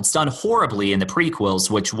well. It's done horribly in the prequels,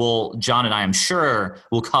 which John and I, I'm sure,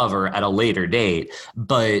 will cover at a later date.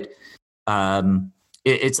 But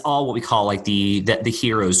it's all what we call like the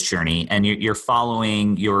hero's journey, and you're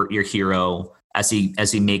following your hero as he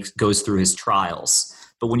goes through his trials.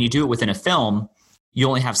 But when you do it within a film, you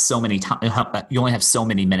only have so many you only have so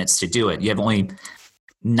many minutes to do it. You have only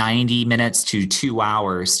 90 minutes to 2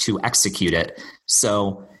 hours to execute it.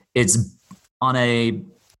 So it's on a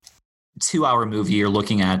 2-hour movie, you're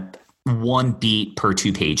looking at one beat per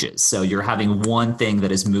 2 pages. So you're having one thing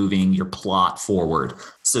that is moving your plot forward.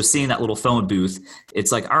 So seeing that little phone booth,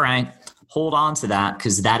 it's like, all right, hold on to that,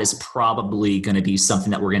 because that is probably going to be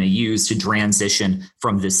something that we're going to use to transition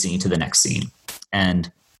from this scene to the next scene.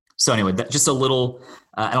 And so anyway, just a little,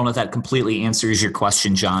 I don't know if that completely answers your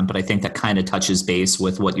question, John, but I think that kind of touches base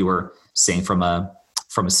with what you were saying from a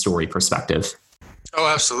story perspective. Oh,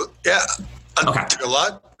 absolutely. Yeah. Okay. Took a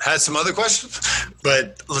lot. Had some other questions,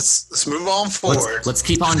 but let's move on forward. Let's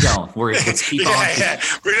keep on going. Let's keep on. Yeah.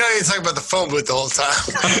 We're not even talking about the phone booth the whole time.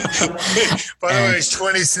 By the way, it's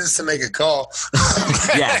 20 cents to make a call.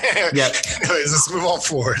 Yeah. Anyways, let's move on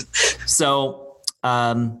forward. So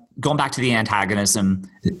going back to the antagonism,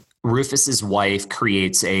 Rufus's wife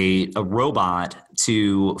creates a robot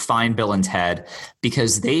to find Bill and Ted,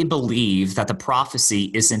 because they believe that the prophecy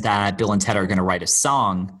isn't that Bill and Ted are going to write a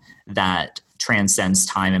song that transcends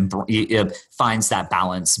time and finds that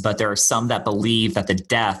balance. But there are some that believe that the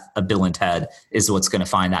death of Bill and Ted is what's going to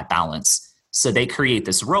find that balance. So they create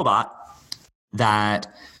this robot that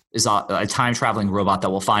is a time-traveling robot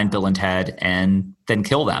that will find Bill and Ted and then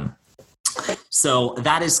kill them. So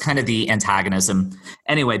that is kind of the antagonism.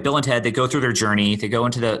 Anyway, Bill and Ted, they go through their journey. They go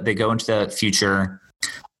into the future.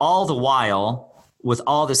 All the while, with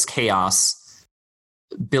all this chaos,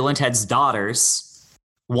 Bill and Ted's daughters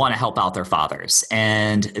want to help out their fathers,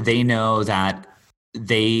 and they know that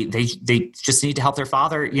they just need to help their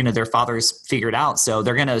father. Their father's figured out, so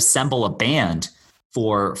they're going to assemble a band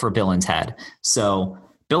for Bill and Ted. So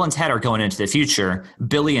Bill and Ted are going into the future.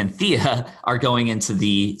 Billy and Thea are going into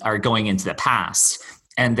the past,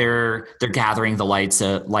 and they're gathering the likes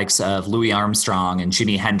of Louis Armstrong and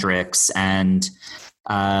Jimi Hendrix and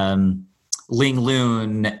Ling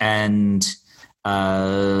Loon and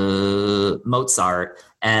Mozart.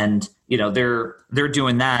 And they're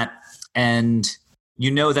doing that, and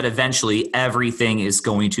that eventually everything is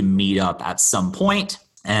going to meet up at some point.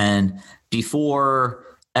 And before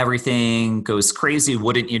everything goes crazy,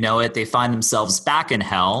 wouldn't you know it, they find themselves back in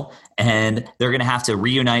hell, and they're going to have to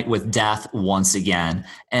reunite with Death once again.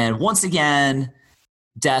 And once again,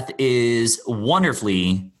 Death is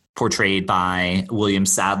wonderfully portrayed by William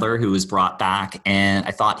Sadler, who was brought back, and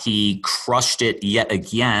I thought he crushed it yet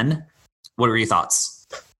again. What were your thoughts?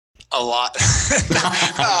 A lot.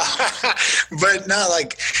 But not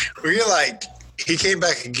like, we're like, he came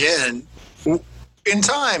back again. In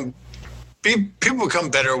time, people become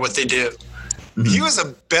better at what they do. Mm-hmm. He was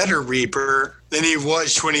a better Reaper than he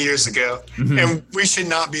was 20 years ago. Mm-hmm. And we should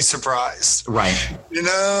not be surprised. Right.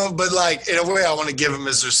 But like, in a way, I want to give him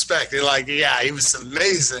his respect. They're like, yeah, he was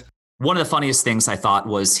amazing. One of the funniest things I thought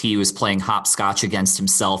was he was playing hopscotch against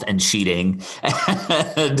himself and cheating.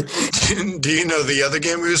 And do you know the other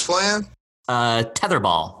game he was playing?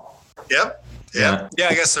 Tetherball. Yep. Yeah,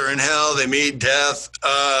 I guess they're in hell. They meet Death.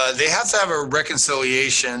 They have to have a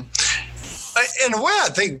reconciliation. In a way, I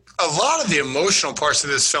think a lot of the emotional parts of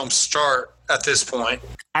this film start at this point.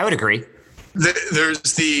 I would agree. There's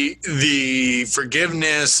the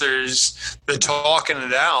forgiveness. There's the talking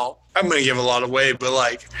it out. I'm going to give a lot away, but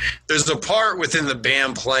like, there's a part within the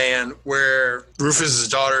band plan where Rufus's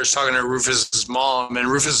daughter is talking to Rufus's mom, and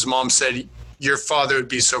Rufus's mom said, "Your father would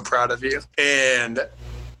be so proud of you." And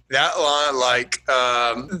that line, like,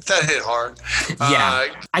 that hit hard. Yeah,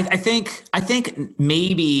 I think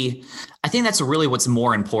that's really what's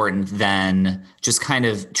more important than just kind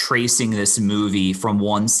of tracing this movie from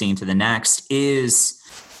one scene to the next is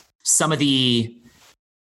some of the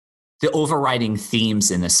overriding themes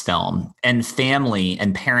in this film, and family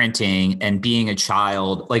and parenting and being a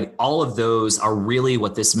child. Like, all of those are really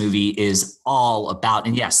what this movie is all about.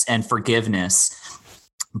 And yes, and forgiveness,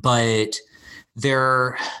 but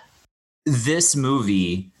this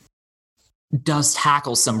movie does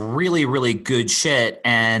tackle some really, really good shit,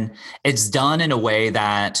 and it's done in a way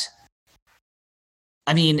that,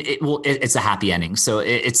 I mean, it's a happy ending. So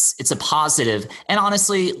it's a positive. And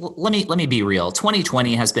honestly, let me be real.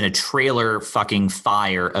 2020 has been a trailer fucking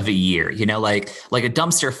fire of a year, like a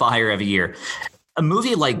dumpster fire of a year. A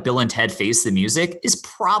movie like Bill and Ted Face the Music is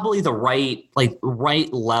probably the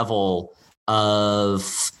right level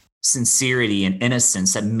of sincerity and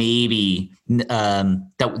innocence that maybe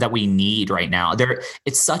that we need right now.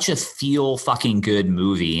 It's such a feel fucking good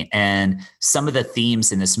movie, and some of the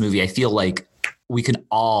themes in this movie I feel like we can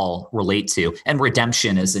all relate to. And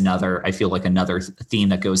redemption is another theme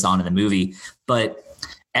that goes on in the movie. But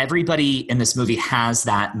everybody in this movie has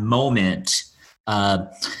that moment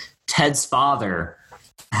Ted's father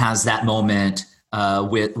has that moment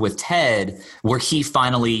with Ted, where he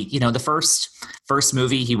finally, the first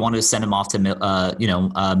movie, he wanted to send him off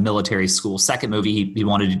to military school. Second movie, he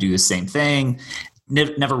wanted to do the same thing.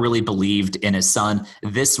 Never really believed in his son.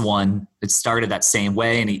 This one, it started that same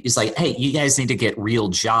way, and he's like, "Hey, you guys need to get real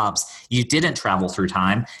jobs. You didn't travel through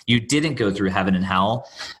time. You didn't go through heaven and hell.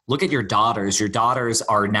 Look at your daughters. Your daughters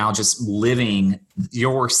are now just living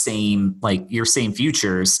your same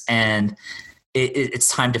futures, and it's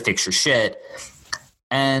time to fix your shit."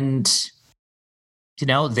 And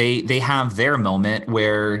they have their moment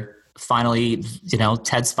where finally,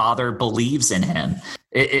 Ted's father believes in him.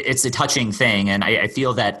 It's a touching thing. And I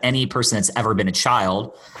feel that any person that's ever been a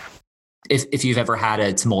child, if you've ever had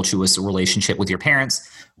a tumultuous relationship with your parents,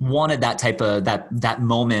 wanted that type of that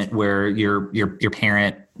moment where your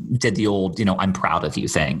parent did the old, I'm proud of you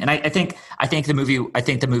thing. And I think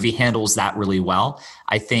the movie handles that really well.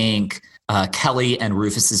 I think Kelly and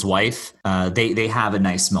Rufus's wife, they have a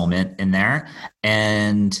nice moment in there.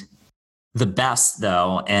 And the best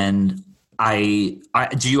though, and I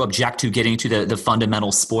do you object to getting to the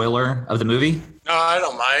fundamental spoiler of the movie? No, I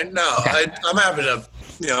don't mind. No, okay. I'm happy to,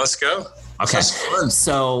 let's go. Okay.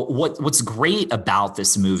 So what's great about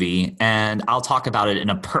this movie, and I'll talk about it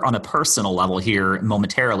on a personal level here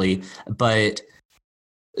momentarily, but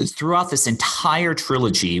throughout this entire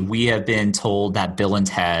trilogy, we have been told that Bill and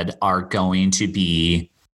Ted are going to be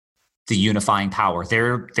the unifying power.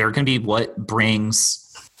 They're going to be what brings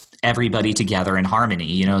everybody together in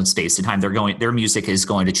harmony, in space and time. Their music is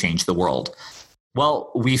going to change the world.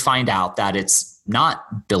 Well, we find out that it's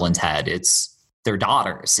not Bill and Ted. It's their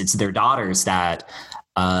daughters. It's their daughters that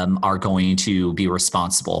are going to be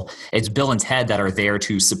responsible. It's Bill and Ted that are there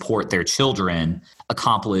to support their children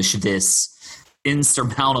accomplish this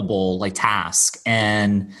insurmountable task.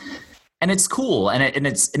 And it's cool. And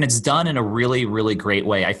it's done in a really, really great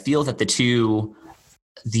way. I feel that the two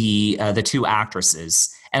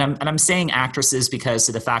actresses, and I'm saying actresses because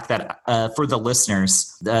of the fact that for the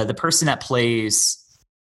listeners, the person that plays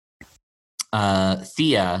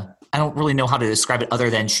Thea, I don't really know how to describe it other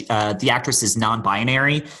than the actress is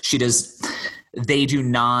non-binary. They do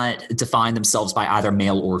not define themselves by either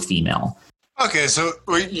male or female. Okay, so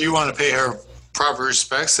you want to pay her proper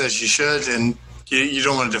respects as you should, and you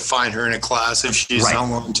don't want to define her in a class if she's not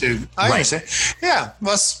willing to. I understand. Yeah,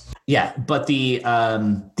 yeah, but the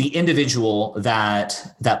individual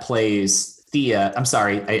that plays Thea, I'm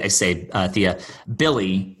sorry, I say Thea,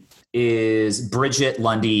 Billy, is Bridget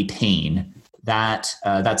Lundy Payne. That's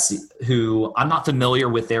who, I'm not familiar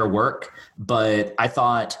with their work, but I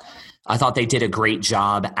thought they did a great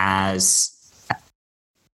job as.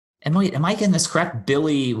 Am I getting this correct?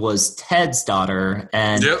 Billy was Ted's daughter,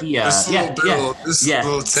 and Thea,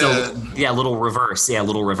 little Ted. Little reverse. Yeah,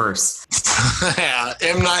 little reverse. Yeah,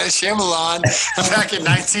 M. Night Shyamalan back in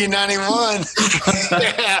 1991.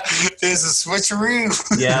 Yeah, there's a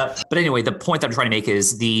switcheroo. Yeah, but anyway, the point that I'm trying to make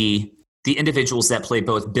is the individuals that play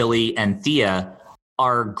both Billy and Thea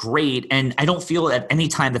are great, and I don't feel at any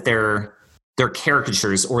time that they're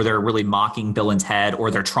caricatures or they're really mocking Bill and Ted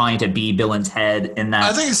or they're trying to be Bill and Ted in that.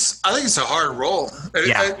 I think it's a hard role.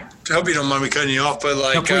 Yeah. I hope you don't mind me cutting you off, but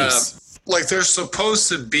no, please. They're supposed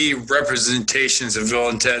to be representations of Bill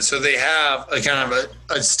and Ted. So they have a kind of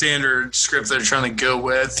a standard script they're trying to go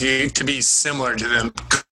with to be similar to them.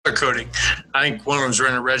 Color coding. I think one of them's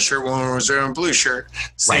wearing a red shirt, one of them was wearing a blue shirt.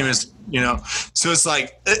 Same as, so it's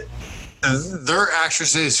they're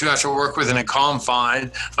actresses who have to work within a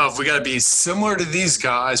confine of we got to be similar to these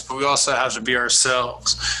guys, but we also have to be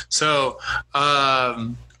ourselves. So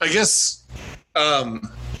I guess what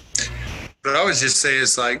I would just say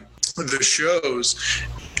is the shows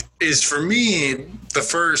is, for me, the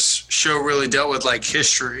first show really dealt with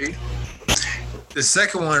history. The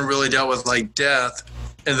second one really dealt with death.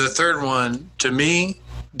 And the third one, to me,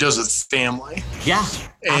 deals with family. Yeah,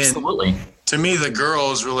 absolutely. To me, the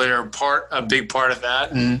girls really are a big part of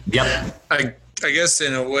that. And yep. I guess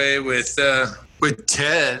in a way with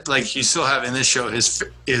Ted, you still have in this show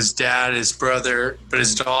his dad, his brother, but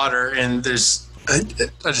his daughter, and I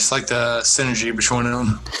just like the synergy between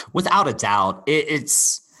them. Without a doubt,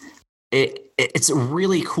 it's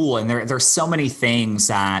really cool, and there's so many things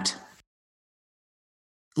that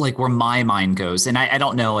where my mind goes, and I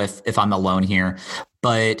don't know if I'm alone here,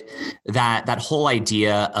 but that whole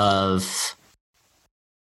idea of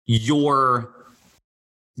your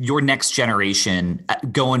next generation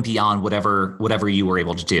going beyond whatever you were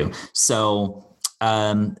able to do. So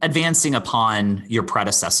advancing upon your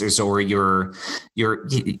predecessors or the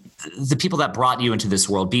people that brought you into this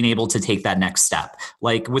world, being able to take that next step.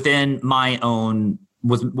 Like within my own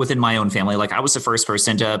family, like I was the first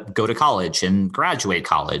person to go to college and graduate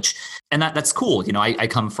college, and that's cool. You know, I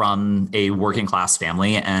come from a working class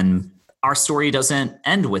family, and our story doesn't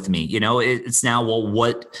end with me. You know, it's now, well,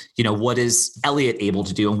 what is Elliot able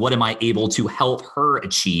to do, and what am I able to help her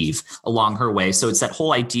achieve along her way? So it's that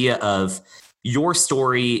whole idea of your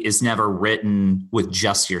story is never written with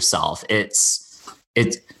just yourself. It's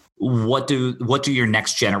what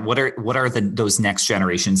are those next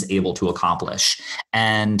generations able to accomplish?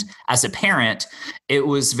 And as a parent, it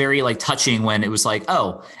was very like touching when it was like,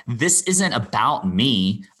 oh, this isn't about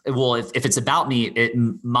me. Well, if it's about me,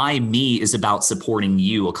 my me is about supporting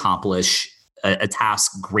you accomplish a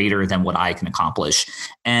task greater than what I can accomplish.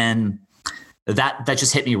 And that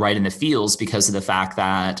just hit me right in the feels, because of the fact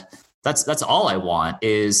that that's all I want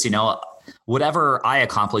is, you know, whatever I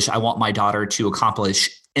accomplish, I want my daughter to accomplish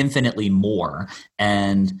infinitely more.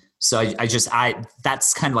 And so I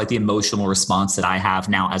that's kind of like the emotional response that I have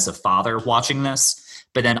now as a father watching this.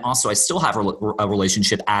 But then also I still have a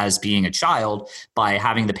relationship as being a child by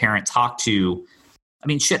having the parent talk to, I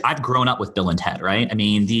mean, shit, I've grown up with Bill and Ted, right? I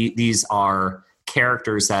mean, these are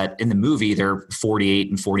characters that in the movie, they're 48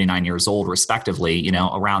 and 49 years old respectively, you know,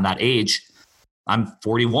 around that age. I'm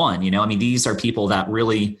 41, you know, I mean, these are people that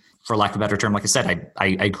really, for lack of a better term, like I said,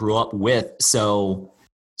 I grew up with. So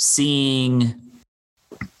seeing,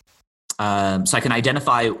 so I can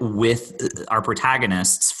identify with our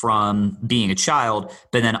protagonists from being a child,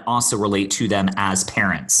 but then also relate to them as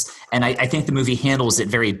parents. And I think the movie handles it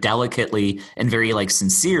very delicately and very like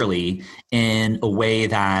sincerely in a way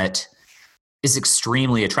that is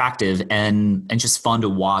extremely attractive and just fun to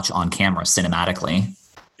watch on camera cinematically.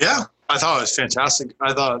 Yeah. I thought it was fantastic.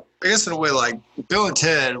 I guess in a way, like Bill and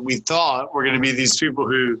Ted, we thought were going to be these people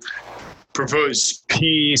who propose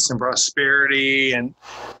peace and prosperity. And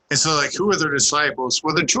so like, who were their disciples?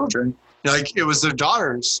 Well, their children. Like it was their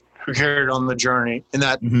daughters who carried on the journey in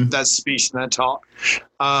that speech and that talk.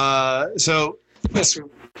 So that's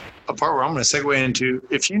a part where I'm going to segue into,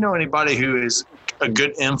 if you know anybody who is a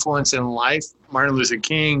good influence in life, Martin Luther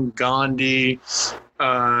King, Gandhi,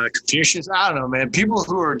 Confucius, I don't know, man. People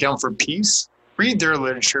who are down for peace, read their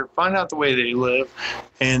literature, find out the way they live.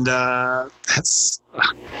 And that's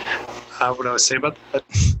what I would say about that.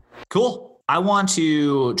 Cool. I want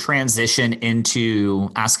to transition into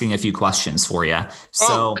asking a few questions for you.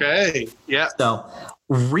 So, okay. Yeah. So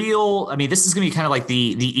I mean, this is going to be kind of like the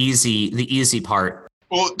easy part.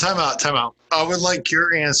 Well, time out. I would like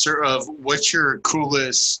your answer of what's your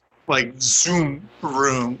coolest like Zoom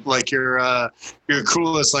room, like your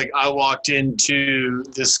coolest, like I walked into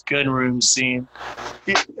this gun room scene.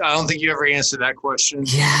 I don't think you ever answered that question.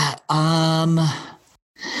 Yeah.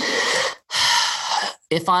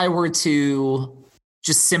 If I were to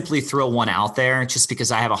just simply throw one out there, just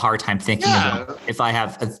because I have a hard time thinking of one, I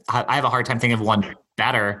have a hard time thinking of one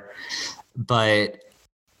better, but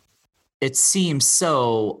it seems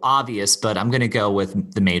so obvious, but I'm going to go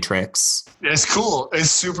with The Matrix. It's cool.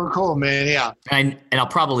 It's super cool, man. Yeah. And I'll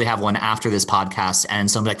probably have one after this podcast.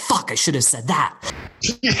 And so I'm like, fuck, I should have said that.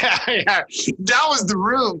 Yeah. That was the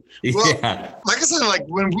room. Well, yeah. Like I said, like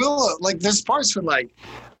when there's parts where like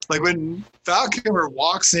when Val Kilmer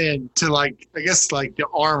walks in to like, I guess like the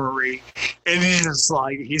armory, and he's just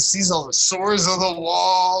like, he sees all the swords on the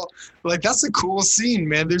wall. Like that's a cool scene,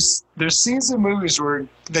 man. There's scenes in movies where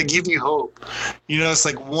they give you hope. You know, it's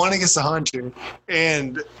like one against 100,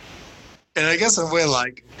 and I guess in a way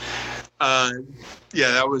like,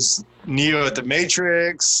 that was Neo at the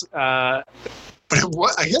Matrix. But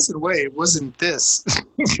I guess in a way it wasn't this,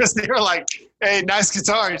 because they were like, "Hey, nice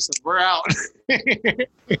guitars, we're out."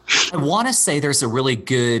 I want to say there's a really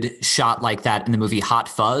good shot like that in the movie Hot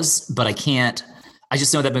Fuzz, but I can't. I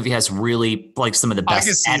just know that movie has really like some of the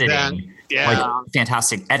best editing, that. Yeah, like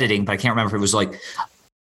fantastic editing. But I can't remember if it was like.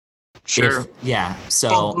 Sure.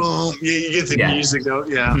 So. Boom, boom. Yeah, you get the music though.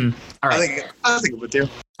 Yeah. Mm-hmm. All right. I think it would do.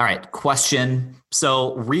 All right. Question.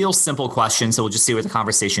 So real simple question. So we'll just see where the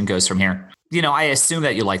conversation goes from here. You know, I assume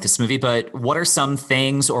that you like this movie, but what are some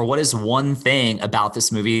things, or what is one thing about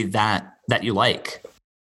this movie that you like?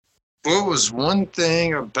 What was one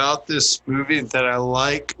thing about this movie that I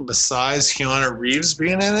like besides Keanu Reeves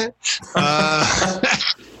being in it?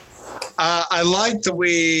 I like the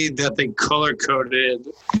way that they color coded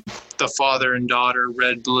the father and daughter,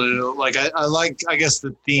 red, blue. Like I like, I guess,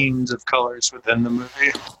 the themes of colors within the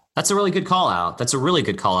movie. That's a really good call out.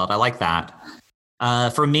 I like that.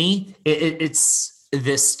 For me, it's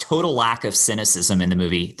this total lack of cynicism in the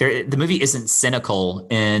movie. The movie isn't cynical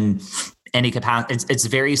in any capacity. It's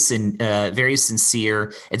very very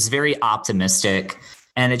sincere. It's very optimistic.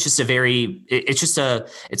 And it's just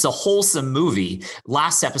it's a wholesome movie.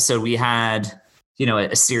 Last episode, we had,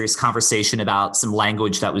 a serious conversation about some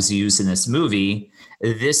language that was used in this movie.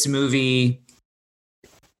 This movie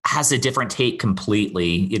has a different take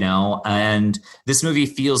completely, and this movie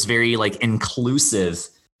feels very like inclusive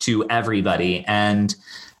to everybody. And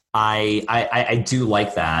I do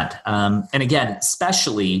like that. And again,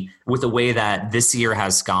 especially with the way that this year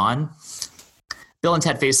has gone, Bill and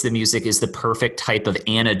Ted Face the Music is the perfect type of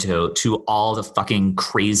antidote to all the fucking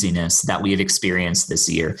craziness that we have experienced this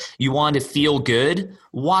year. You want to feel good?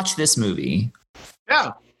 Watch this movie.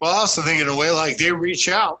 Yeah. Well, I also think in a way, like, they reach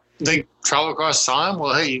out. They travel across time.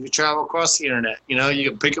 Well, hey, you can travel across the internet. You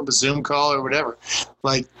can pick up a Zoom call or whatever.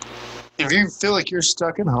 Like, if you feel like you're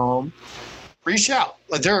stuck at home, reach out.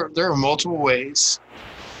 Like, there are multiple ways.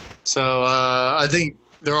 So I think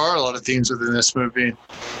there are a lot of themes within this movie.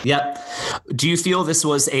 Yep. Do you feel this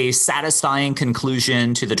was a satisfying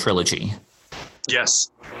conclusion to the trilogy?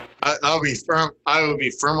 Yes. I'll be firm. I will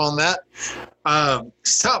be firm on that.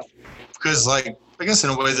 It's tough because, like, I guess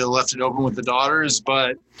in a way they left it open with the daughters,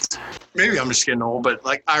 but maybe I'm just getting old. But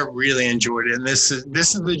like, I really enjoyed it, and this is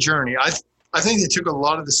the journey. I think they took a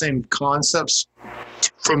lot of the same concepts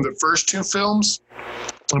from the first two films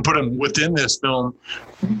and put them within this film,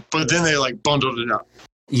 but then they like bundled it up.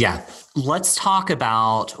 Yeah. Let's talk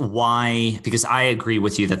about why, because I agree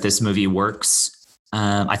with you that this movie works.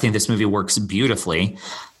 I think this movie works beautifully.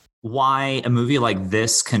 Why a movie like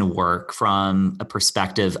this can work from a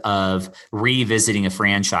perspective of revisiting a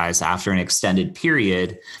franchise after an extended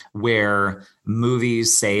period, where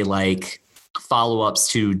movies, say, like follow-ups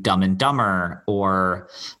to Dumb and Dumber or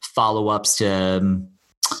follow-ups to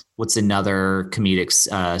what's another comedic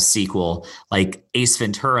sequel like Ace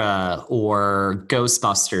Ventura or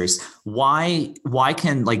Ghostbusters. Why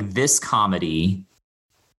can like this comedy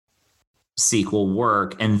sequel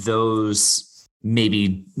work and those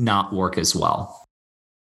maybe not work as well?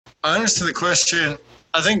 I understand the question.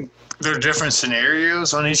 I think there are different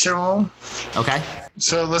scenarios on each of them. Okay.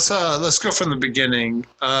 So let's go from the beginning.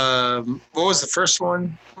 What was the first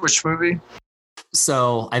one? Which movie?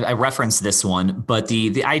 So I referenced this one, but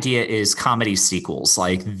the idea is comedy sequels.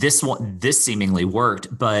 Like this one, this seemingly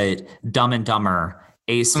worked, but Dumb and Dumber,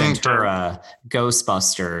 Ace Ventura,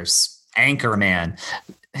 Ghostbusters, Anchorman.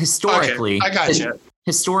 Historically, okay, I got you.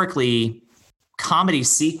 Historically, comedy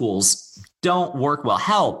sequels don't work well.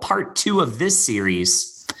 Hell, part 2 of this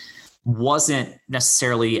series wasn't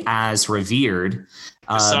necessarily as revered.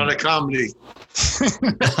 It's not a comedy.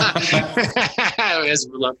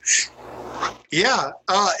 Yeah,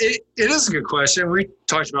 it is a good question. We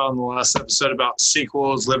talked about in the last episode about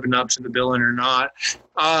sequels living up to the billing or not.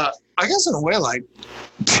 I guess in a way, like,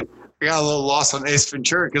 I got a little lost on Ace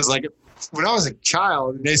Ventura because, like, when I was a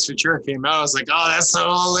child and Ace Ventura came out, I was like, oh, that's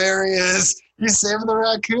so hilarious. You saving the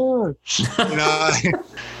raccoon. I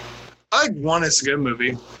like one, it's a good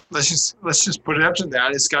movie. Let's just put it up to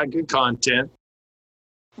that. It's got good content.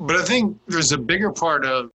 But I think there's a bigger part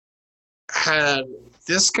of, had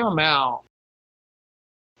this come out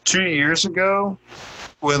 2 years ago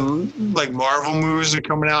when like Marvel movies are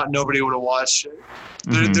coming out, nobody would have watched it.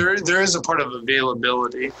 Mm-hmm. There is a part of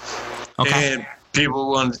availability. Okay. And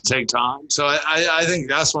people wanted to take time. So I think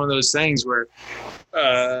that's one of those things where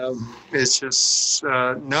it's just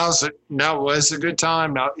now was a good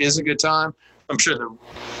time. Now is a good time. I'm sure the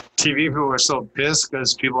TV people are still pissed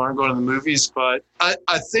because people aren't going to the movies, but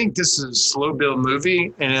I think this is a slow build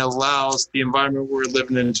movie, and it allows the environment we're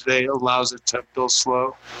living in today allows it to build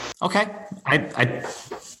slow. Okay,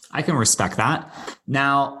 I can respect that.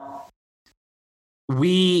 Now,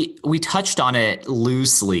 we touched on it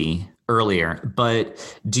loosely earlier,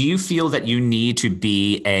 but do you feel that you need to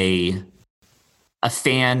be a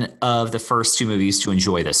fan of the first two movies to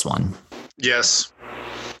enjoy this one? Yes.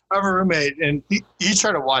 I have a roommate, and he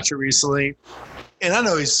tried to watch it recently, and I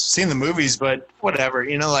know he's seen the movies, but whatever,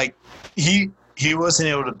 like he wasn't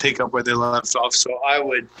able to pick up where they left off. So I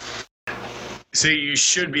would say you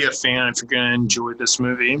should be a fan if you're going to enjoy this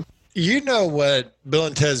movie. You know what Bill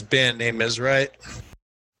and Ted's band name is, right?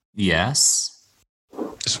 Yes.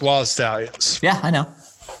 It's Wild Stallions. Yeah, I know.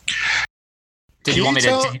 Did you want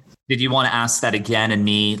to ask that again and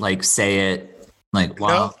me like say it like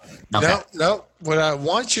wow? No. What I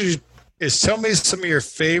want you to is tell me some of your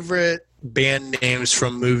favorite band names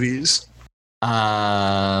from movies.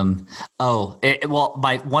 I don't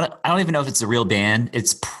even know if it's a real band.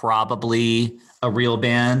 It's probably a real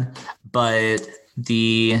band, but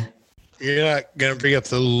You're not going to bring up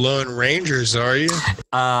the Lone Rangers, are you?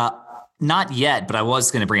 Not yet, but I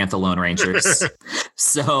was going to bring up the Lone Rangers.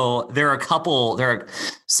 So there are a couple.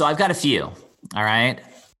 So I've got a few. All right.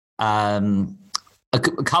 A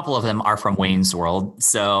couple of them are from Wayne's World.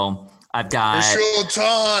 So I've got Crucial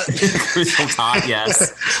Taunt. Crucial Taunt,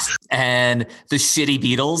 yes, and the Shitty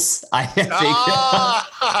Beatles. I think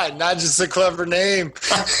not just a clever name.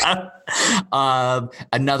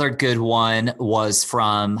 Another good one was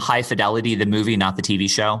from High Fidelity, the movie, not the TV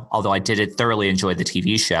show. Although I did thoroughly enjoy the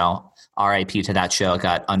TV show. R.I.P. to that show. It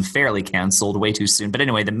got unfairly canceled way too soon. But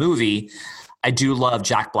anyway, the movie, I do love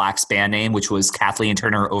Jack Black's band name, which was Kathleen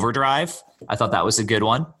Turner Overdrive. I thought that was a good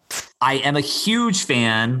one. I am a huge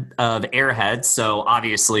fan of Airhead, so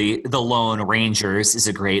obviously the Lone Rangers is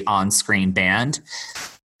a great on-screen band.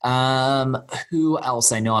 Who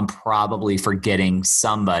else? I know I'm probably forgetting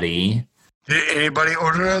somebody. Did anybody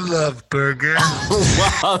order a Love Burger?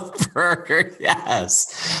 Love Burger,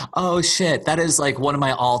 yes. Oh shit, that is like one of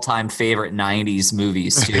my all-time favorite '90s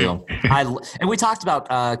movies too. And we talked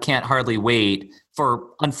about Can't Hardly Wait for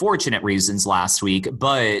unfortunate reasons last week,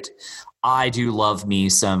 but I do love me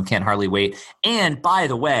some Can't Hardly Wait. And by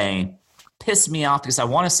the way, pissed me off because I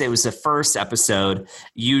want to say it was the first episode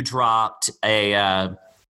you dropped a.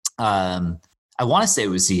 I want to say it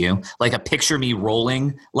was you, like a Picture Me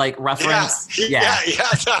Rolling like reference. Yeah,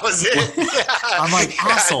 that was it. Yeah. I'm like,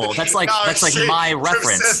 asshole. That's like my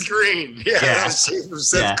reference. Seth Green. Yeah. From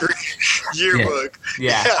Seth Green yearbook.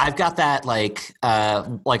 Yeah. I've got that like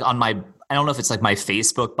on my, I don't know if it's like my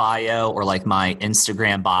Facebook bio or like my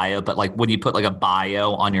Instagram bio, but like when you put like a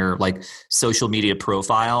bio on your like social media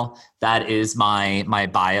profile, that is my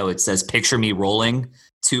bio. It says Picture Me Rolling,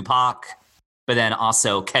 Tupac. But then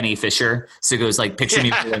also Kenny Fisher. So it goes like Picture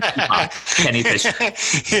Me rolling, Tupac, Kenny Fisher.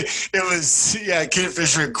 It was, Kenny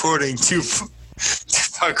Fisher quoting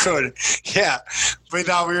Tupac quoting. Yeah. But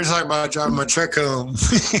now we were talking about driving my truck home.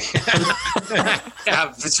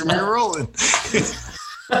 Yeah, Picture Me rolling.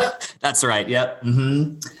 That's right. Yep.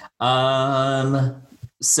 Mm-hmm.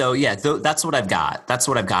 So yeah, that's what I've got.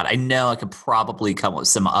 I know I could probably come up with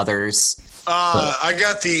some others. I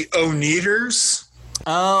got the Oneaters.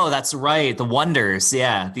 Oh, that's right. The Wonders.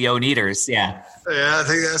 Yeah. The Oneaters. Yeah. Yeah, I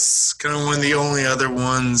think that's kind of one of the only other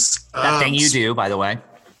ones. That thing you do, by the way.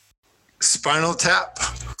 Spinal Tap.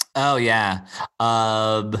 Oh, yeah.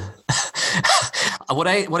 When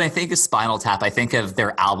I think of Spinal Tap, I think of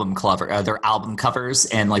their album covers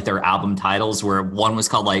and like their album titles, where one was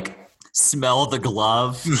called like Smell the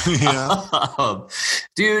Glove. Yeah.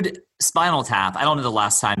 Dude, Spinal Tap. I don't know the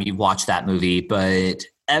last time you watched that movie, but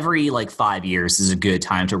every like 5 years is a good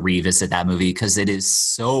time to revisit that movie because it is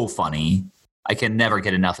so funny. I can never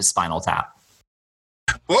get enough of Spinal Tap.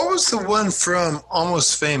 What was the one from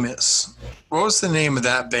Almost Famous? What was the name of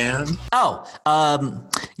that band? Oh,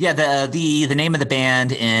 yeah. The name of the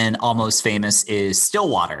band in Almost Famous is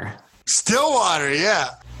Stillwater. Stillwater,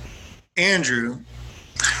 yeah. Andrew,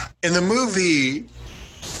 in the movie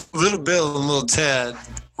Little Bill and Little Ted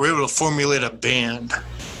were able to formulate a band.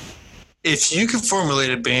 If you could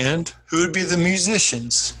formulate a band, who would be the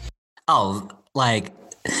musicians? Oh, like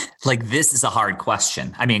this is a hard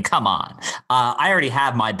question. I mean, come on. I already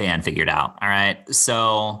have my band figured out. All right.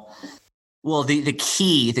 So, well, the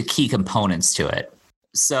key components to it.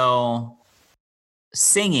 So,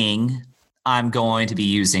 singing, I'm going to be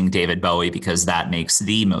using David Bowie because that makes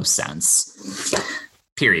the most sense.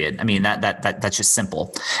 Period. I mean, that's just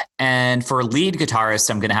simple. And for lead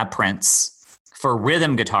guitarist, I'm going to have Prince. For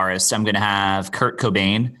rhythm guitarist, I'm going to have Kurt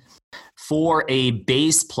Cobain. For a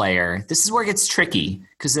bass player, this is where it gets tricky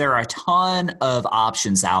because there are a ton of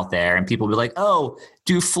options out there, and people will be like, oh,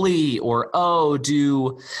 do Flea, or oh,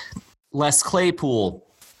 do Les Claypool,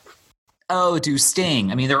 oh, do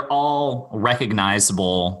Sting. I mean, they're all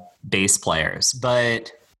recognizable bass players,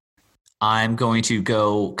 but I'm going to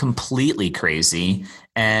go completely crazy.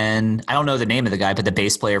 And I don't know the name of the guy, but the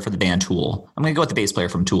bass player for the band Tool. I'm going to go with the bass player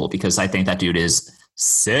from Tool because I think that dude is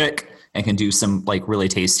sick and can do some like really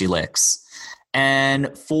tasty licks.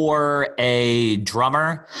 And for a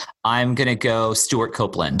drummer, I'm going to go Stuart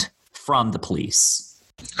Copeland from The Police.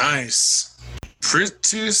 Nice.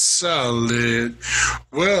 Pretty solid.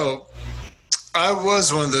 Well, I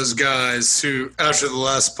was one of those guys who, after the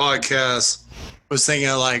last podcast, was thinking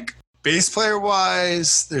like, bass player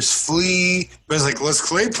wise, there's Flea, but it's like Les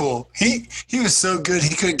Claypool. He was so good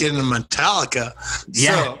he couldn't get into Metallica.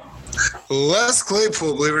 Yeah. So Les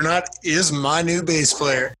Claypool, believe it or not, is my new bass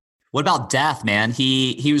player. What about Death, man?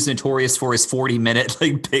 He was notorious for his 40-minute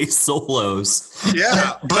like bass solos.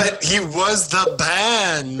 Yeah, but he was the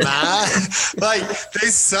band, man. Like they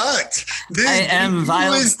sucked. I am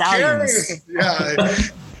Violent Stallions. Yeah.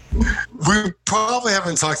 We probably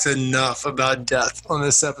haven't talked enough about Death on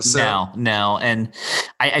this episode. No. And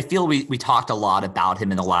I feel we talked a lot about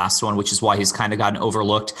him in the last one, which is why he's kind of gotten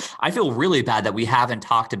overlooked. I feel really bad that we haven't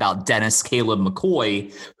talked about Dennis Caleb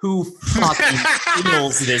McCoy, who fucking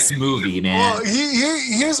steals this movie, man. Well,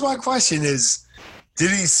 here's my question is,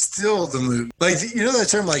 did he steal the movie? Like, you know that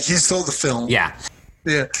term, like he stole the film? Yeah.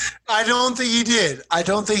 Yeah. I don't think he did.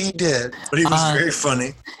 But he was very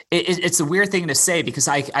funny. It's a weird thing to say because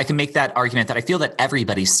I can make that argument that I feel that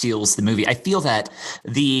everybody steals the movie. I feel that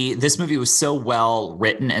this movie was so well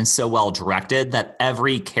written and so well directed that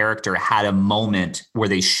every character had a moment where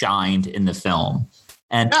they shined in the film.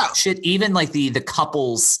 And even like the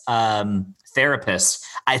couple's therapist,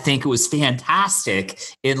 I think it was fantastic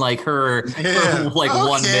in like her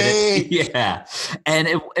 1 minute. Yeah. And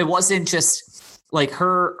it wasn't just like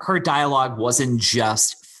her dialogue wasn't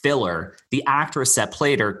just filler. The actress that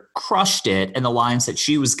played her crushed it, and the lines that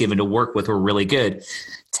she was given to work with were really good.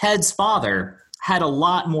 Ted's father had a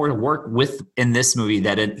lot more to work with in this movie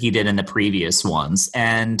than he did in the previous ones.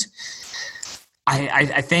 And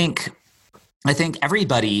I think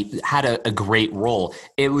everybody had a great role.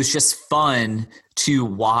 It was just fun to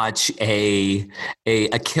watch a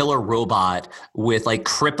killer robot with like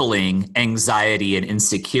crippling anxiety and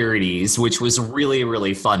insecurities, which was really,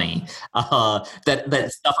 really funny.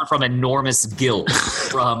 That suffered from enormous guilt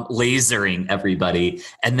from lasering everybody.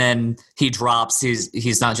 And then he drops,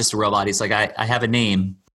 he's not just a robot. He's like, I have a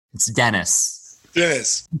name. It's Dennis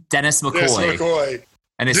McCoy.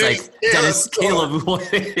 And it's Dennis Caleb.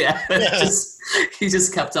 Yeah. He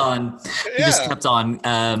just kept on.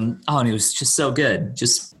 And he was just so good.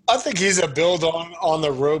 I think he's a build on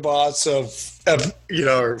the robots of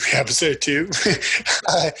episode 2,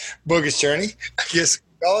 Bogus Journey. I guess.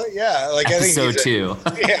 Yeah, like episode I think 2.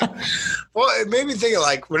 Yeah. Well, it made me think of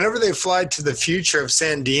like whenever they fly to the future of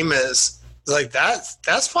San Dimas, like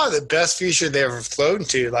that's probably the best future they ever flown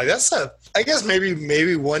to. Like I guess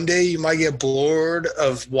maybe one day you might get bored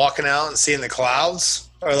of walking out and seeing the clouds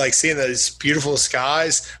or like seeing those beautiful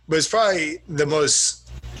skies, but it's probably the most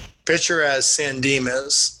picturesque San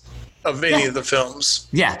Dimas of any of the films.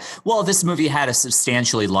 Yeah. Well, this movie had a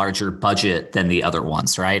substantially larger budget than the other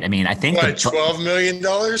ones, right? I mean, I think $12 million.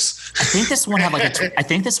 I think this one had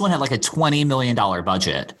like a $20 million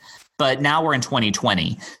budget. But now we're in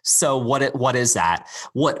 2020. So what is that?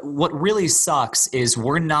 What really sucks is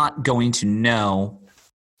we're not going to know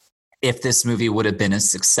if this movie would have been a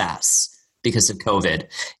success because of COVID.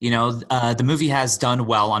 You know, the movie has done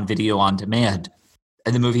well on video on demand,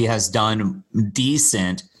 and the movie has done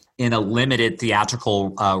decent in a limited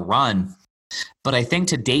theatrical run. But I think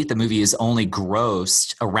to date, the movie has only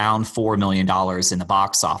grossed around $4 million in the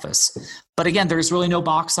box office. But again, there's really no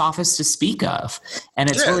box office to speak of. And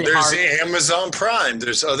it's really hard. There's Amazon Prime.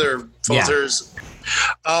 There's other filters.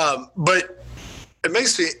 Yeah. But it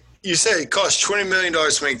makes me, you said it cost $20 million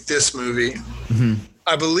to make this movie. Mm-hmm.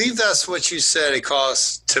 I believe that's what you said it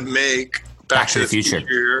cost to make Back to the Future.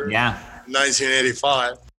 Yeah.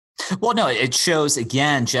 1985. Well, no, it shows,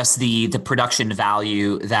 again, just the production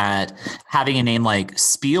value that having a name like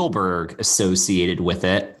Spielberg associated with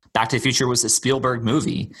it. Back to the Future was a Spielberg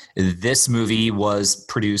movie. This movie was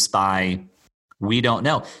produced by, we don't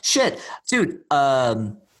know. Shit, dude,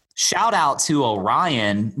 shout out to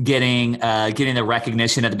Orion getting the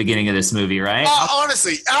recognition at the beginning of this movie, right?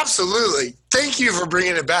 Honestly, absolutely. Thank you for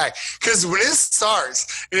bringing it back. Because when it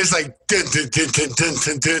starts, it's like, dun, dun, dun, dun, dun,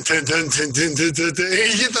 dun, dun, dun, dun, dun, dun, dun, dun, dun,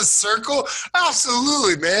 and you get the circle.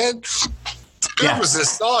 Absolutely, man. It was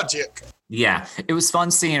nostalgic. Yeah, it was fun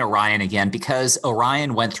seeing Orion again because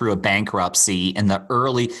Orion went through a bankruptcy in the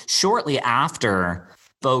shortly after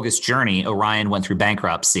Bogus Journey. Orion went through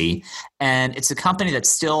bankruptcy, and it's a company that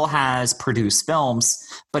still has produced films,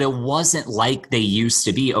 but it wasn't like they used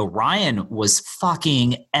to be. Orion was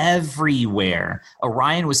fucking everywhere.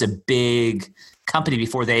 Orion was a big company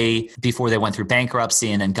before they went through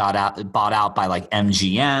bankruptcy and then bought out by like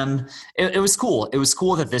MGM. It was cool. It was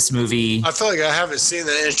cool that this movie. I feel like I haven't seen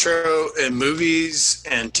the intro in movies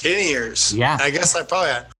in 10 years. Yeah, I guess I probably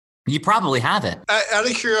have. You probably haven't. Out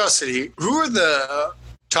of curiosity, who are the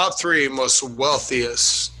top 3 most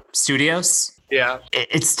wealthiest studios? Yeah,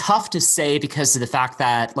 it's tough to say because of the fact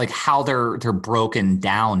that like how they're broken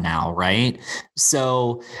down now, right?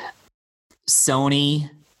 So Sony,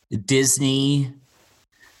 Disney,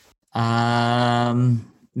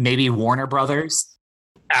 maybe Warner Brothers,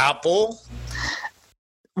 Apple.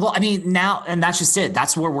 Well, I mean, now, and that's just it.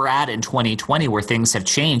 That's where we're at in 2020, where things have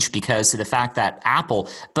changed because of the fact that Apple,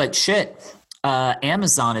 but shit,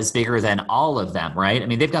 Amazon is bigger than all of them, right? I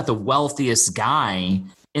mean, they've got the wealthiest guy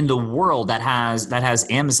in the world that has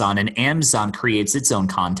Amazon, and Amazon creates its own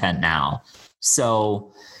content now.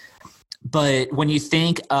 So, but when you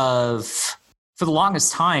think of, for the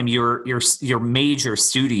longest time, your major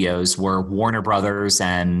studios were Warner Brothers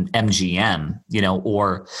and MGM,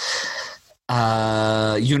 or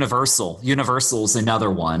Universal. Universal is another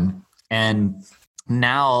one, and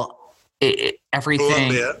now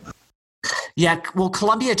everything. Columbia. Yeah, well,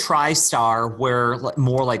 Columbia TriStar were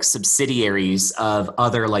more like subsidiaries of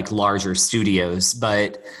other like larger studios,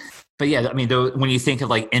 but yeah, I mean, when you think of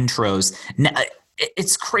like intros,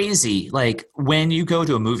 it's crazy. Like when you go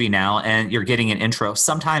to a movie now and you're getting an intro,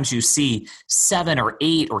 sometimes you see 7 or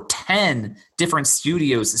 8 or 10 different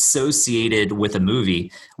studios associated with a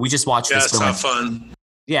movie. We just watched this. That's not fun.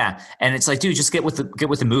 Yeah, and it's like, dude, just get with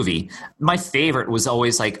the movie. My favorite was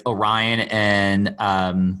always like Orion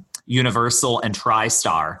and Universal and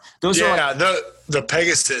TriStar. Those are like, the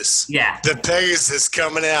Pegasus. Yeah, the Pegasus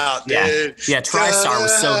coming out, dude. Yeah, TriStar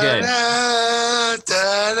was so good.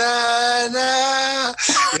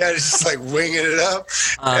 Yeah, just like winging it up.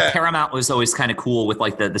 Paramount was always kind of cool with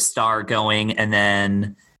like the star going, and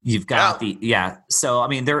then you've got So I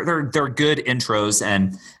mean, they're good intros,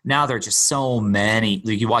 and now there are just so many.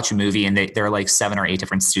 Like, you watch a movie, and there are like 7 or 8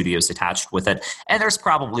 different studios attached with it. And there's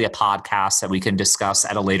probably a podcast that we can discuss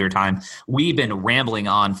at a later time. We've been rambling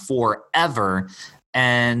on forever,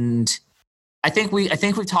 and I think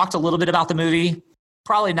we've talked a little bit about the movie.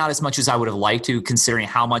 Probably not as much as I would have liked to, considering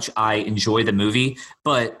how much I enjoy the movie,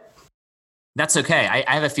 but that's okay.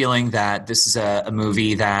 I have a feeling that this is a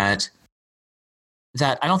movie that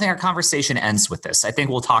I don't think our conversation ends with this. I think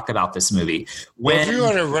we'll talk about this movie. Well, if you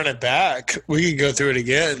want to run it back, we can go through it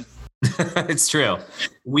again. It's true.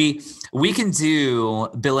 We can do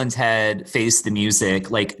Bill and Ted Face the Music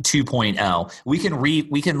like 2.0.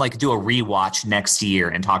 We can like do a rewatch next year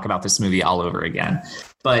and talk about this movie all over again.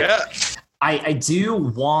 But I do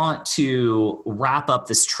want to wrap up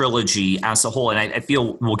this trilogy as a whole, and I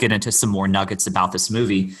feel we'll get into some more nuggets about this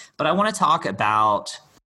movie. But I want to talk about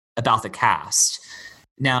the cast.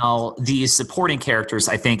 Now, the supporting characters,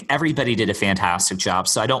 I think everybody did a fantastic job.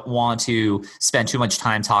 So I don't want to spend too much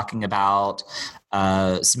time talking about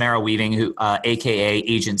Samara Weaving, who, aka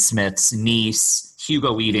Agent Smith's niece.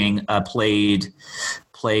 Hugo Weaving played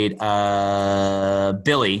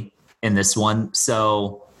Billy in this one.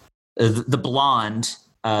 So the blonde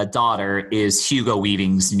daughter is Hugo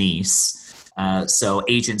Weaving's niece. So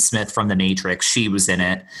Agent Smith from The Matrix, she was in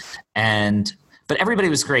it, but everybody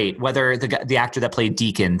was great. Whether the actor that played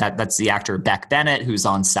Deacon, that's the actor Beck Bennett, who's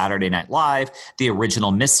on Saturday Night Live. The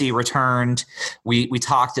original Missy returned. We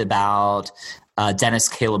talked about Dennis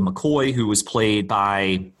Caleb McCoy, who was played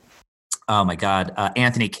by,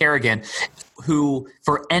 Anthony Carrigan, who,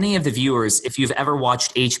 for any of the viewers, if you've ever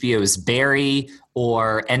watched HBO's Barry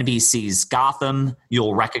or NBC's Gotham,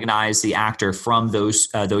 you'll recognize the actor from those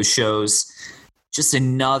shows. Just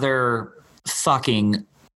another fucking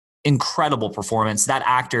incredible performance. That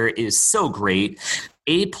actor is so great.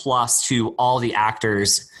 A+ to all the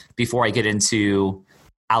actors before I get into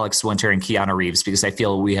Alex Winter and Keanu Reeves, because I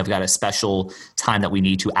feel we have got a special time that we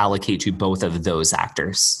need to allocate to both of those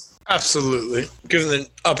actors. Absolutely. Given the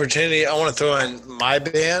opportunity, I want to throw in my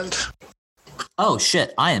band. Oh,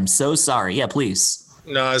 shit. I am so sorry. Yeah, please.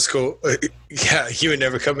 No, it's cool. Yeah, he would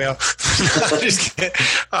never cut me off. No, I'm just kidding.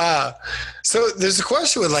 So there's a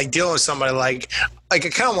question with like dealing with somebody like I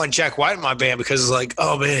kind of want Jack White in my band because it's like,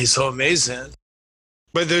 oh man, he's so amazing.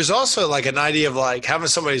 But there's also like an idea of like having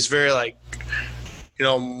somebody who's very like,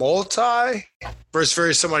 multi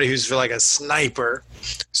versus somebody who's like a sniper.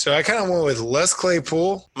 So I kind of went with Les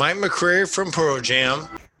Claypool, Mike McCreary from Pearl Jam,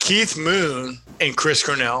 Keith Moon, and Chris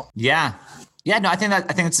Cornell. Yeah. No, I think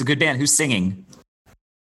it's a good band. Who's singing?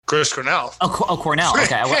 Chris Cornell. Oh, Cornell.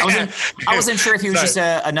 Okay, I wasn't sure if he was just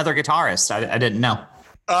another guitarist. I didn't know.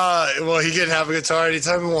 Well, he can have a guitar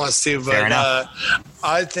anytime he wants to, but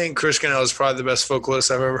I think Chris Cornell is probably the best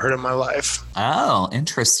vocalist I've ever heard in my life. Oh,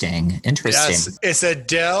 interesting. Yes, it's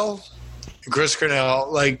Adele, Chris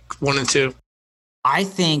Cornell, like 1 and 2. I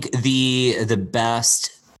think the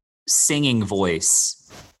best singing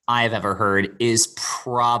voice I've ever heard is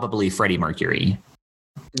probably Freddie Mercury.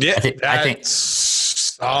 Yeah, I think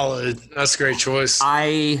solid. That's a great choice.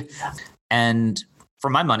 And for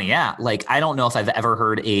my money, yeah. Like, I don't know if I've ever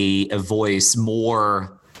heard a voice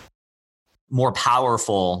more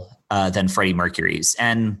powerful than Freddie Mercury's.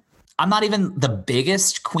 And I'm not even the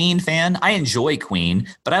biggest Queen fan. I enjoy Queen,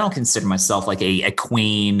 but I don't consider myself like a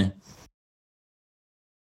Queen,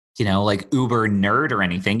 like uber nerd or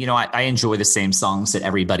anything. I enjoy the same songs that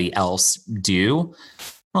everybody else do.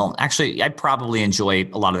 Well, actually, I probably enjoy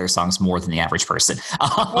a lot of their songs more than the average person.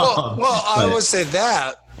 I would say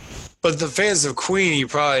that, but the fans of Queen, you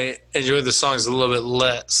probably enjoy the songs a little bit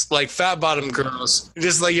less. Like Fat Bottom Girls,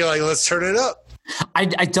 you're like, let's turn it up. I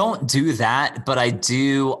don't do that, but I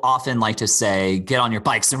do often like to say, get on your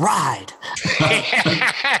bikes and ride.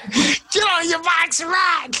 Get on your bikes and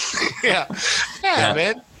ride. Yeah,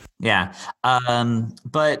 man. Yeah.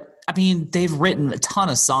 But I mean, they've written a ton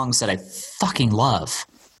of songs that I fucking love.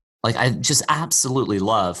 Like, I just absolutely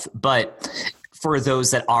love. But for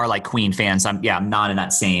those that are like Queen fans, I'm not in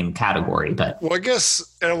that same category. But I guess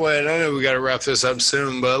in a way, and I know we got to wrap this up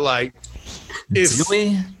soon, but like, do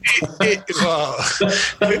we?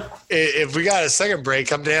 If we got a second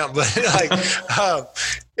break, I'm down. But like,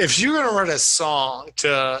 if you're gonna write a song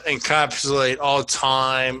to encapsulate all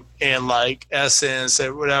time and like essence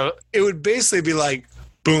and whatever, it would basically be like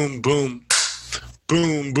boom, boom,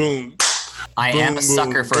 boom, boom. I am a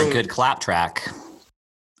sucker for a good clap track.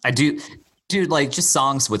 I do, dude. Like just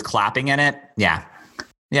songs with clapping in it. Yeah,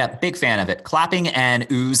 big fan of it. Clapping and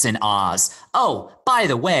oohs and ahs. Oh, by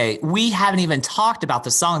the way, we haven't even talked about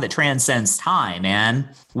the song that transcends time, man.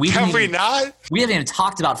 Have we not? We haven't even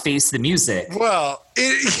talked about Face the Music. Well,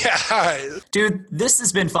 Dude, this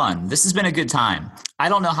has been fun. This has been a good time. I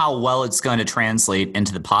don't know how well it's going to translate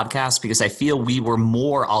into the podcast because I feel we were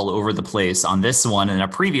more all over the place on this one than our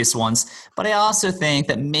previous ones. But I also think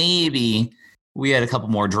that maybe we had a couple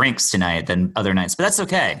more drinks tonight than other nights, but that's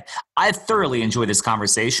okay. I've thoroughly enjoyed this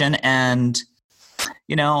conversation. And,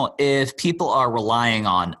 if people are relying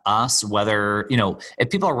on us, if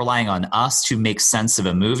people are relying on us to make sense of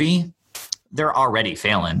a movie, they're already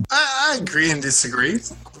failing. I agree and disagree.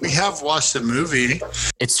 We have watched the movie.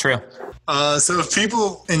 It's true. So if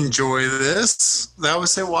people enjoy this, I would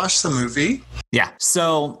say watch the movie. Yeah.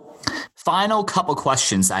 So final couple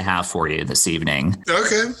questions I have for you this evening.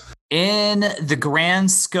 Okay. In the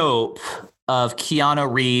grand scope of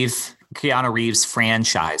Keanu Reeves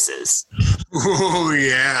franchises. Oh,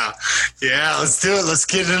 yeah. Yeah, let's do it. Let's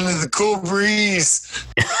get into the cool breeze.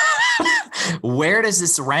 Where does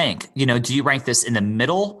this rank? Do you rank this in the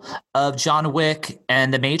middle of John Wick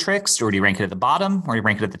and The Matrix, or do you rank it at the bottom, or do you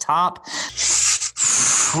rank it at the top?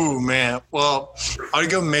 Oh, man. Well, I'd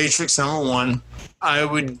go Matrix number 1. I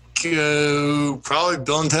would go probably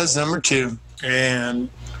Bill and Ted's number 2. And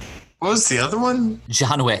what was the other one?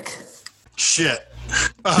 John Wick. Shit.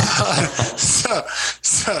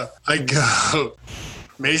 So I go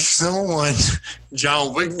Matrix number 1,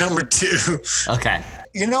 John Wick number 2. Okay.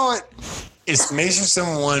 You know what? It's Matrix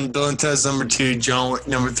number 1, Bill and Ted's number 2, John Wick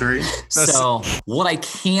number 3. So what I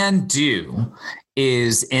can do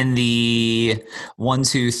is in the 1,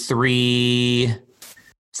 2, 3,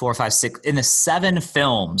 4, 5, 6, in the 7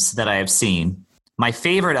 films that I have seen, my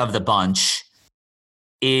favorite of the bunch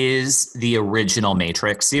is the original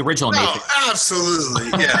Matrix. The original Matrix.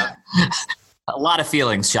 Absolutely, yeah. A lot of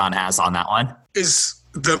feelings John has on that one. Is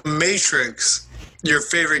The Matrix your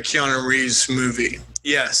favorite Keanu Reeves movie?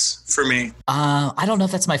 Yes, for me. I don't know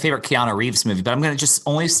if that's my favorite Keanu Reeves movie, but I'm going to just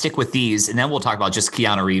only stick with these, and then we'll talk about just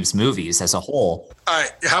Keanu Reeves movies as a whole. All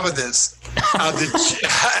right, how about this? Out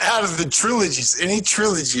of the trilogies, any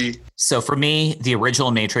trilogy. So for me, the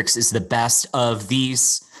original Matrix is the best of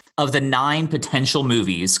these. Of the 9 potential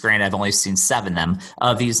movies, granted I've only seen 7 of them,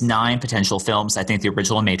 of these 9 potential films, I think the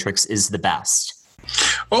original Matrix is the best.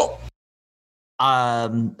 Oh.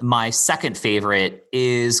 My second favorite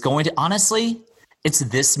is going to, honestly, it's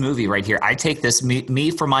this movie right here. I take this,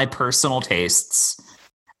 me for my personal tastes,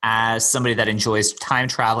 as somebody that enjoys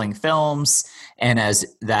time-traveling films and as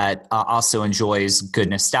that also enjoys good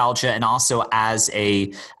nostalgia, and also as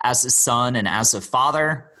a son and as a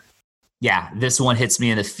father. Yeah, this one hits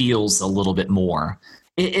me in the feels a little bit more.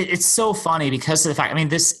 It's so funny because of the fact,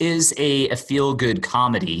 this is a feel-good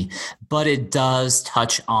comedy, but it does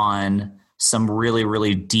touch on some really,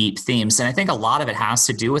 really deep themes. And I think a lot of it has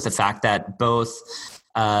to do with the fact that both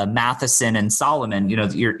Matheson and Solomon,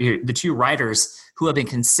 the 2 writers who have been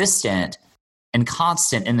consistent and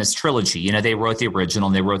constant in this trilogy, they wrote the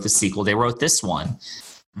original, they wrote the sequel, they wrote this one.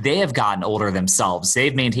 They have gotten older themselves.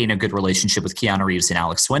 They've maintained a good relationship with Keanu Reeves and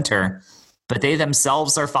Alex Winter, but they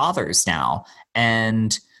themselves are fathers now.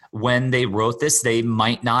 And when they wrote this, they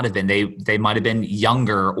might not have been. They might have been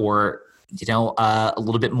younger or, a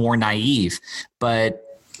little bit more naive.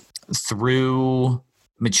 But through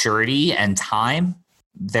maturity and time,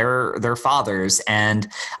 they're fathers. And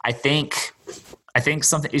I think I think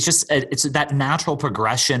it's just it's that natural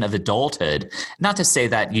progression of adulthood. Not to say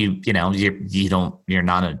that you're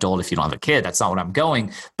not an adult if you don't have a kid. That's not what I'm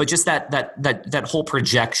going. But just that whole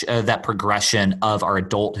projection, that progression of our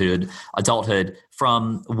adulthood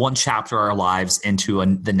from one chapter of our lives into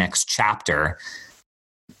the next chapter.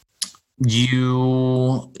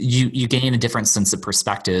 You gain a different sense of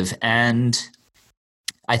perspective, and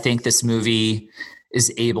I think this movie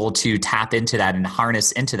is able to tap into that and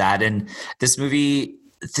harness into that. And this movie,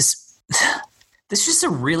 this is just a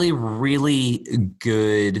really, really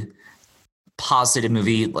good, positive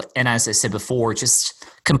movie. And as I said before, just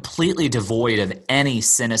completely devoid of any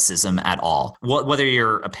cynicism at all. Whether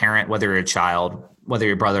you're a parent, whether you're a child, whether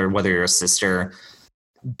you're a brother, whether you're a sister,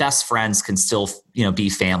 best friends can still, be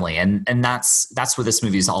family. And that's what this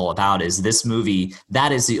movie is all about. Is this movie,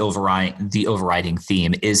 that is the overriding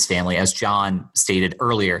theme is family, as John stated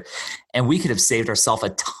earlier. And we could have saved ourselves a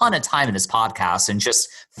ton of time in this podcast and just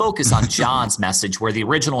focus on John's message, where the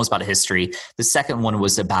original was about history. The second one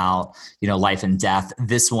was about, life and death.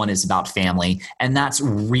 This one is about family. And that's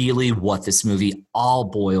really what this movie all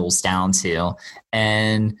boils down to.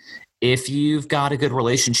 And if you've got a good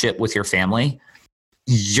relationship with your family,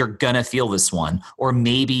 you're going to feel this one. Or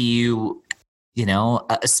maybe you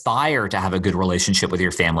aspire to have a good relationship with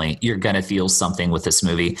your family. You're going to feel something with this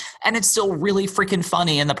movie. And it's still really freaking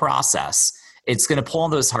funny in the process. It's going to pull on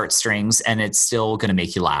those heartstrings, and it's still going to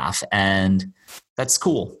make you laugh. And that's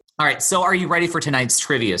cool. All right. So are you ready for tonight's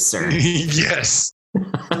trivia, sir? Yes.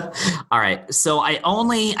 All right. So I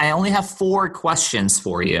only have 4 questions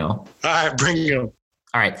for you. All right, bring it on.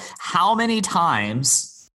 All right. How many times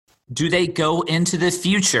do they go into the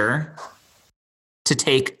future to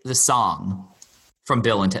take the song from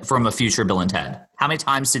from a future Bill and Ted? How many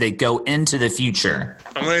times do they go into the future?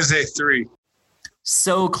 I'm going to say 3.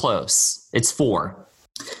 So close. It's 4.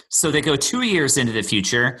 So they go 2 years into the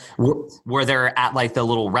future where they're at like the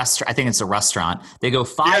little restaurant. I think it's a restaurant. They go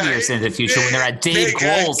 5 years into the future when they're at Dave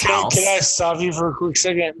Grohl's house. Can I stop you for a quick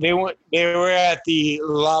second? They were at the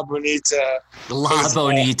La Bonita. La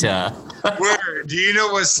Bonita. Where? Do you know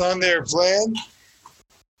what song they were playing?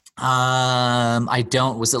 I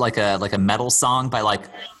don't. Was it like a metal song by like?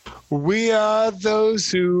 We are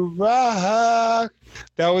those who rock.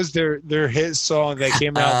 That was their hit song that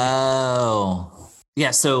came out. Oh.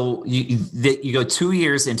 Yeah, so you go 2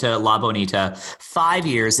 years into La Bonita, 5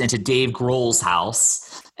 years into Dave Grohl's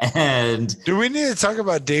house, and do we need to talk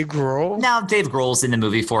about Dave Grohl? Now, Dave Grohl's in the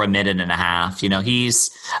movie for a minute and a half. He's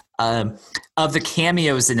of the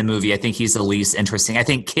cameos in the movie, I think he's the least interesting. I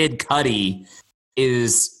think Kid Cudi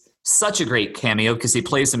is such a great cameo because he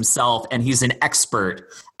plays himself, and he's an expert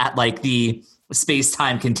at like the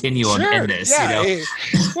space-time continuum in this. Yeah,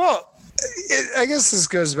 well, I guess this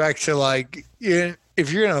goes back to like,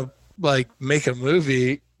 if you're gonna like make a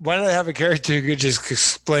movie, why not have a character who could just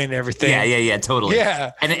explain everything? Yeah, totally.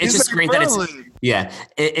 Yeah, and it's just great that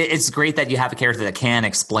it's great that you have a character that can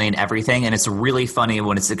explain everything, and it's really funny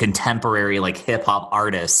when it's a contemporary like hip hop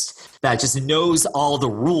artist that just knows all the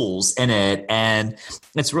rules in it, and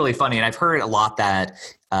it's really funny. And I've heard a lot that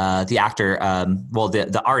the actor,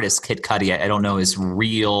 the artist Kid Cudi, I don't know his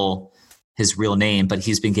real name, but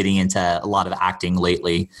he's been getting into a lot of acting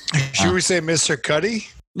lately. Should we say Mr.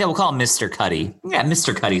 Cudi? Yeah, we'll call him Mr. Cudi. Yeah,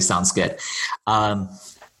 Mr. Cudi sounds good.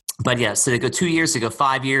 But yeah, so they go 2 years, they go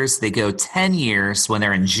 5 years, they go 10 years when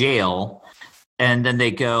they're in jail, and then they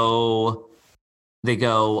go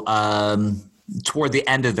toward the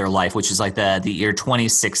end of their life, which is like the year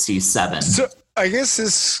 2067. So I guess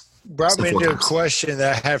this brought me into a question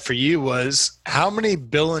that I had for you was, how many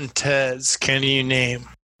Bill and Teds can you name?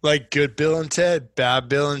 Like good Bill and Ted, bad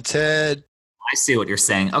Bill and Ted. I see what you're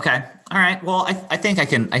saying. Okay. All right. Well, I think I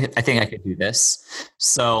can do this.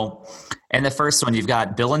 So in the first one, you've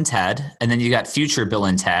got Bill and Ted, and then you got future Bill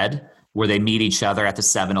and Ted, where they meet each other at the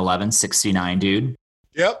 7-Eleven, 69 dude.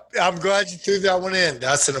 Yep. I'm glad you threw that one in.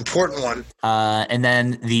 That's an important one. And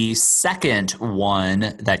then the second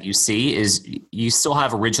one that you see is you still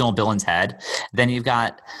have original Bill and Ted. Then you've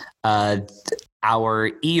got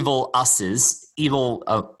our evil robot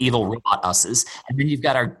us's, and then you've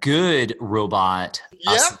got our good robot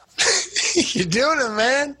us. Yep. You're doing it,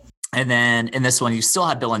 man. And then in this one, you still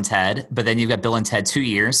have Bill and Ted, but then you've got Bill and Ted 2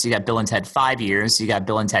 years, you got Bill and Ted 5 years, you got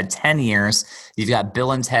Bill and Ted 10 years, you've got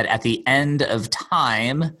Bill and Ted at the end of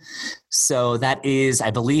time. So that is, I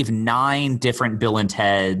believe, 9 different Bill and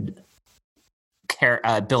Ted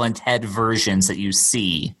versions that you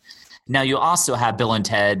see. Now, you also have Bill and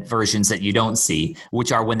Ted versions that you don't see,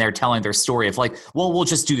 which are when they're telling their story of like, well, we'll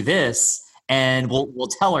just do this and we'll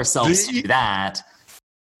tell ourselves to do that.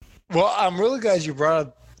 Well, I'm really glad you brought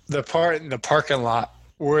up the part in the parking lot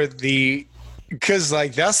where because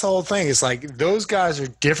like that's the whole thing. It's like those guys are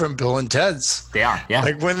different Bill and Ted's. They are, yeah.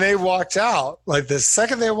 Like when they walked out, like the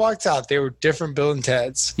second they walked out, they were different Bill and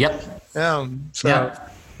Ted's. Yep. Yeah.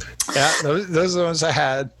 Those are the ones I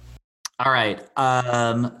had. All right.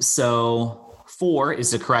 So 4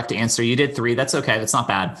 is the correct answer. You did 3. That's okay. That's not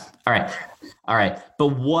bad. All right.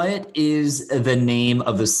 But what is the name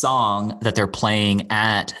of the song that they're playing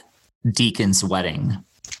at Deacon's wedding?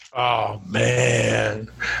 Oh man,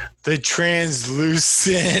 the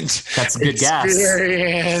translucent. That's a good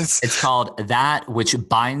experience. Guess. It's called That Which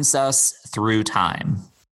Binds Us Through Time.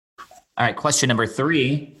 All right. Question number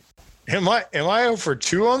 3. Am I 0 for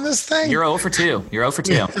 2 on this thing? You're 0 for 2. You're 0 for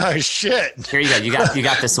 2. Oh shit. Here you go. You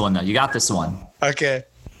got this one though. You got this one. Okay.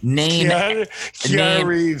 Name Keanu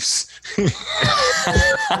Reeves.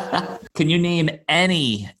 Can you name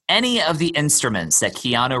any of the instruments that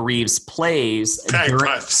Keanu Reeves plays?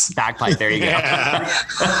 Bagpipes. Bagpipe. There you go. Yeah.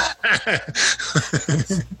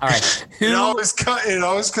 All right. It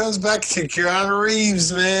always comes back to Keanu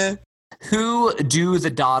Reeves, man. Who do the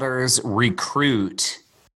daughters recruit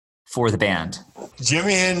for the band?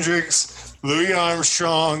 Jimi Hendrix, Louis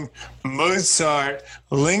Armstrong, Mozart,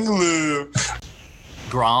 Ling Lu.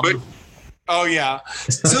 Grom. Oh yeah.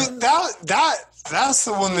 So that's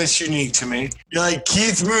the one that's unique to me. You're like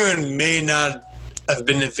Keith Moon may not have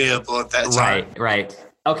been available at that time. Right.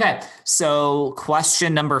 Okay. So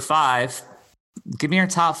question number 5. Give me your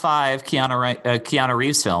top 5 Keanu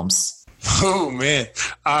Reeves films. Oh man.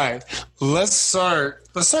 All right. Let's start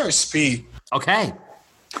with Speed. Okay.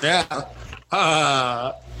 Yeah.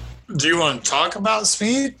 Do you want to talk about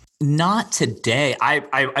Speed? Not today. I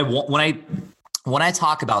want when I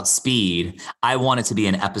talk about Speed, I want it to be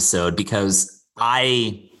an episode because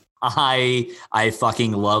I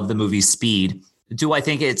fucking love the movie Speed. Do I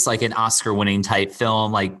think it's like an Oscar-winning type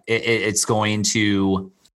film? Like it's going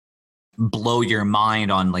to blow your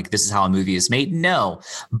mind on like this is how a movie is made? No,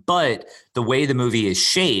 but the way the movie is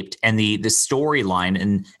shaped and the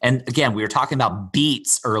storyline and again, we were talking about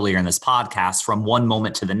beats earlier in this podcast from one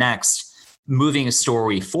moment to the next, moving a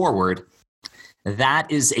story forward. That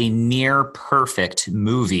is a near perfect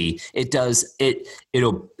movie. It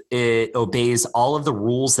obeys all of the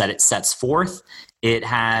rules that it sets forth. It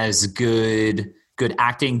has good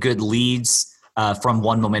acting, good leads from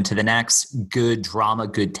one moment to the next, good drama,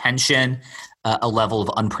 good tension, a level of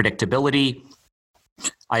unpredictability.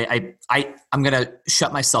 I'm going to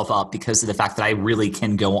shut myself up because of the fact that I really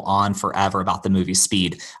can go on forever about the movie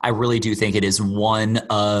Speed. I really do think it is one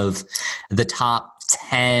of the top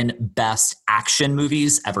 10 best action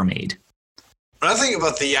movies ever made. When I think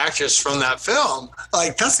about the actors from that film,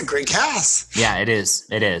 like that's a great cast. Yeah, it is.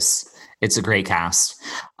 It's a great cast.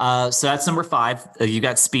 So that's number 5. You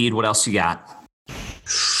got Speed. What else you got?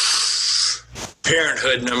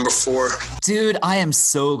 Parenthood, number 4. Dude, I am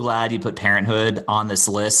so glad you put Parenthood on this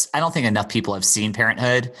list. I don't think enough people have seen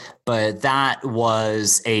Parenthood, but that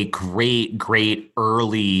was a great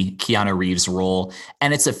early Keanu Reeves role.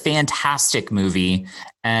 And it's a fantastic movie.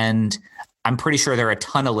 And I'm pretty sure there are a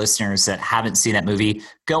ton of listeners that haven't seen that movie.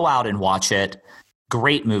 Go out and watch it.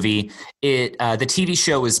 Great movie. The TV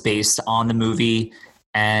show is based on the movie.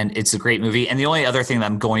 And it's a great movie. And the only other thing that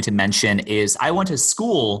I'm going to mention is I went to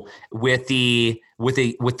school with the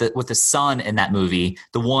son in that movie,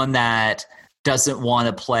 the one that doesn't want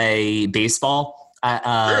to play baseball.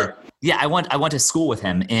 Sure. Yeah, I went to school with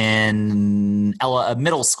him in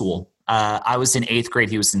middle school. I was in 8th grade.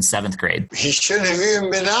 He was in 7th grade. He shouldn't have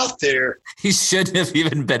even been out there. He shouldn't have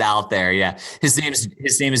even been out there. Yeah, his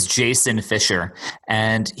name is Jason Fisher,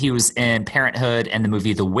 and he was in Parenthood and the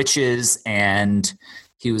movie The Witches, and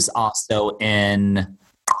he was also in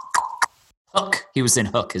Hook. He was in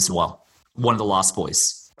Hook as well. One of the Lost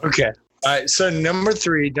Boys. Okay. All right. So number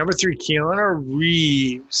three, Keanu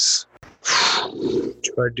Reeves. Do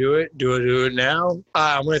I do it? Do I do it now?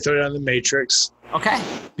 I'm going to throw down The Matrix. Okay.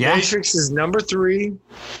 Yeah. Matrix is number 3.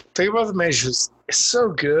 Think about The Matrix. It's so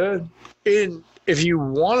good. If you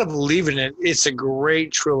want to believe in it, it's a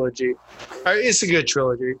great trilogy. It's a good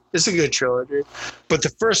trilogy. But the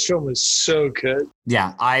first film is so good.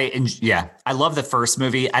 Yeah, I love the first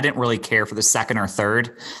movie. I didn't really care for the second or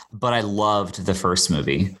third, but I loved the first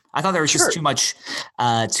movie. I thought there was just too much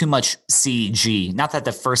CG. Not that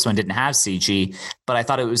the first one didn't have CG, but I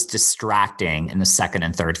thought it was distracting in the second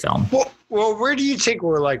and third film. Well, where do you take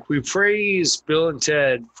where like we praise Bill and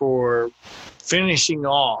Ted for finishing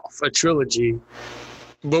off a trilogy,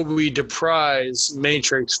 but we deprive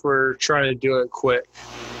Matrix for trying to do it quick?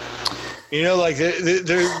 You know, like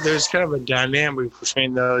there's kind of a dynamic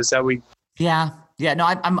between those that we. Yeah. Yeah, no,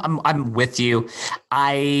 I'm with you.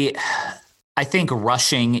 I think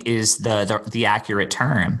rushing is the accurate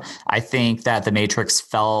term. I think that The Matrix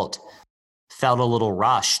felt a little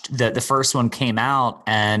rushed. The first one came out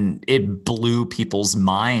and it blew people's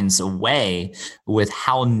minds away with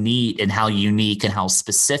how neat and how unique and how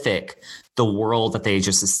specific the world that they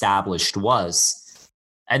just established was.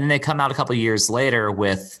 And then they come out a couple of years later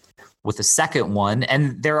with the second one,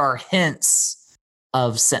 and there are hints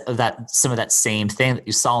of some of that same thing that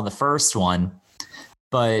you saw in the first one,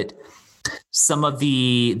 but some of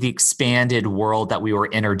the expanded world that we were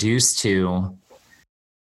introduced to,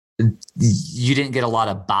 you didn't get a lot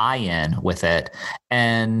of buy-in with it.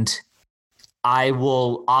 And I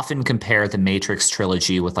will often compare the Matrix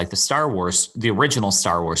trilogy with like the original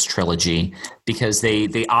Star Wars trilogy, because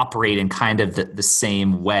they operate in kind of the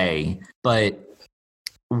same way. But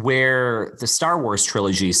where the Star Wars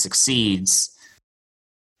trilogy succeeds,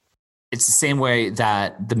 it's the same way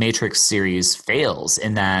that the Matrix series fails,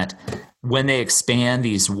 in that when they expand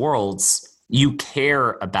these worlds, you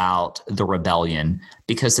care about the rebellion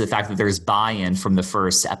because of the fact that there's buy-in from the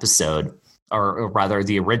first episode, or rather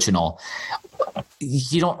the original.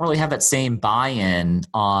 You don't really have that same buy-in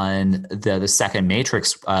on the second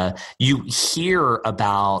Matrix. You hear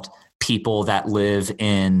about people that live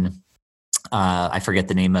in, I forget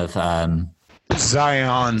the name of,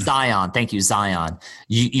 Zion. Thank you, Zion.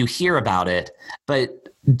 You hear about it, but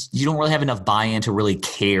you don't really have enough buy-in to really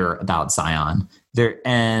care about Zion there.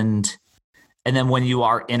 And then when you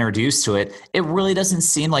are introduced to it, it really doesn't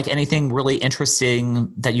seem like anything really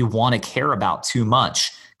interesting that you want to care about too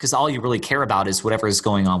much, because all you really care about is whatever is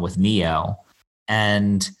going on with Neo.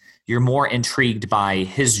 And you're more intrigued by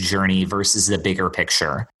his journey versus the bigger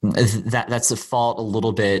picture. That's a fault a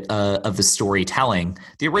little bit of the storytelling.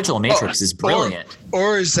 The original Matrix is brilliant.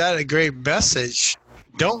 Or is that a great message?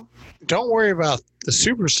 Don't worry about the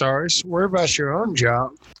superstars. Worry about your own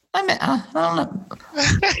job. I mean, I don't know.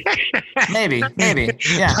 maybe,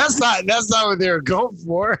 yeah. That's not what they were going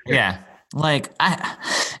for. Yeah, like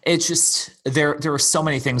it's just there are so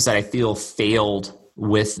many things that I feel failed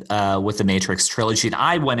with the Matrix trilogy, and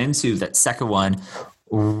I went into that second one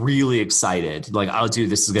really excited, like, oh, dude,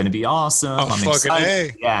 this is going to be awesome. Oh, I'm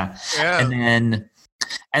excited. A. Yeah,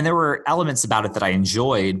 and there were elements about it that I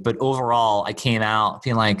enjoyed, but overall, I came out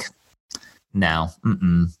feeling like, no,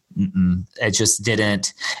 it just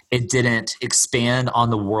didn't expand on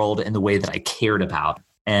the world in the way that I cared about,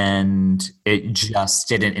 and it just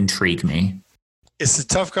didn't intrigue me. It's a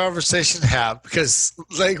tough conversation to have, because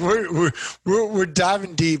like we're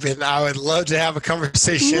diving deep, and I would love to have a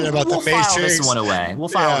conversation about the Matrix. File this one away. We'll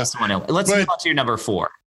file this one away. Let's move on to your number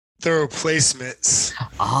 4. The Replacements.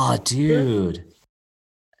 Oh, dude,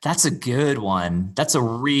 that's a good one. That's a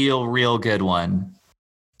real good one.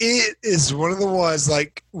 It is one of the ones,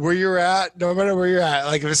 like, where you're at, no matter where you're at.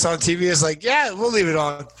 Like, if it's on TV, it's like, yeah, we'll leave it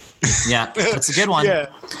on. Yeah, that's a good one. Yeah.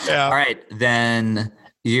 All right, then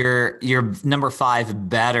your number 5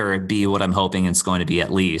 better be what I'm hoping it's going to be,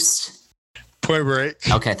 at least. Point Break.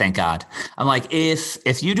 Okay, thank God. I'm like,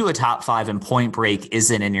 if you do a top 5 and Point Break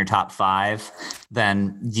isn't in your top 5,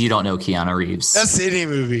 then you don't know Keanu Reeves. That's any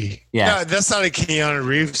movie. Yeah. No, that's not a Keanu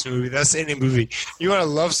Reeves movie. That's any movie. You want a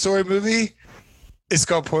love story movie? It's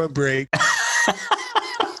called Point Break.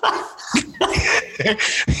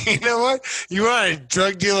 You know what? You want a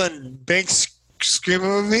drug dealing bank screaming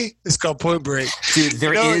movie? It's called Point Break. Dude,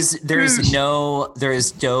 there is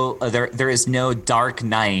no Dark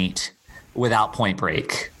Knight without Point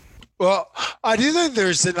Break. Well, I do think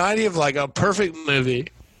there's an idea of like a perfect movie.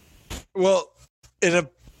 Well, in a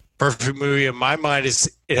perfect movie, in my mind,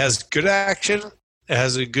 it has good action. It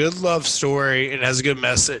has a good love story, and it has a good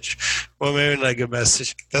message. Well, maybe not a good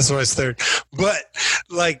message. That's why it's third. But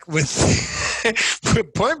like with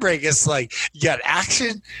Point Break, it's like you got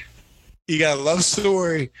action, you got a love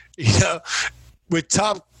story. You know, with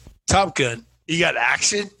Top Gun, you got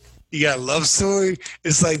action, you got a love story.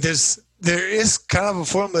 It's like there is kind of a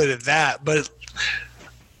formula to that, but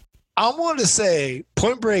I want to say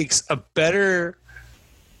Point Break's a better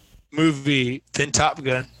movie than Top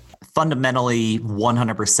Gun. Fundamentally,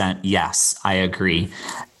 100%, yes, I agree.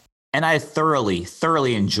 And I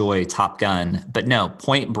thoroughly enjoy Top Gun, but no,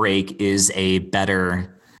 Point Break is a better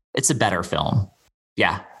film.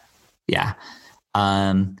 Yeah.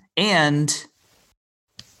 And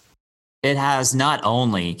it has not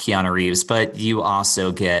only Keanu Reeves, but you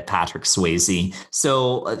also get Patrick Swayze.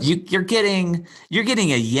 So you're getting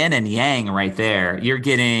a yin and yang right there. You're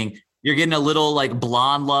getting a little like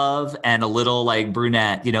blonde love and a little like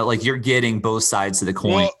brunette, you know, like you're getting both sides of the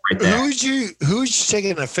coin right there. Who would you take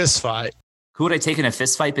in a fist fight? Who would I take in a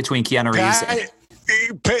fist fight between Keanu Reeves?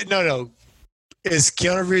 No. It's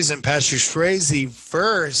Keanu Reeves and Patrick Swayze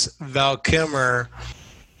versus Val Kilmer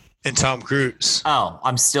and Tom Cruise. Oh,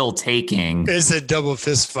 I'm still taking. It's a double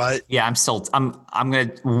fist fight. Yeah, I'm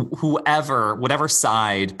gonna whatever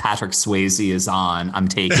side Patrick Swayze is on, I'm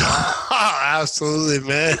taking. Absolutely,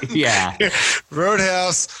 man. Yeah.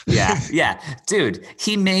 Roadhouse. Yeah, dude.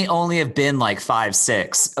 He may only have been like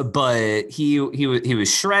 5'6", but he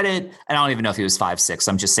was shredded. And I don't even know if he was 5'6".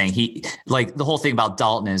 I'm just saying like the whole thing about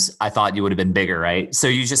Dalton is I thought you would have been bigger, right? So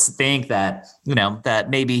you just think that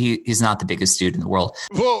that maybe he's not the biggest dude in the world.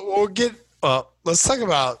 Well, we'll get. Let's talk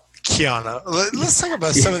about Keanu. Let's talk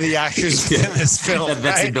about some of the actors in this film.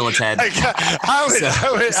 That's in Bill and Ted.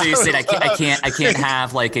 So you said I can't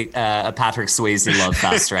have like a Patrick Swayze love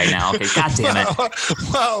fest right now. Okay, God damn it.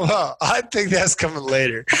 Well, I think that's coming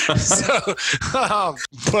later. So,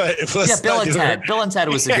 but Bill and Ted. Bill and Ted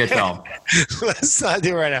was a good film. Let's not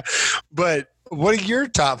do it right now. But what are your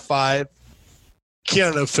top 5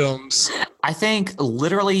 Keanu films? I think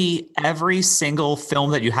literally every single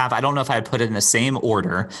film that you have, I don't know if I'd put it in the same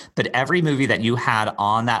order, but every movie that you had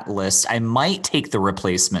on that list, I might take The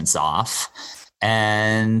Replacements off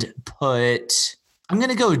and I'm going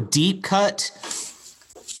to go deep cut,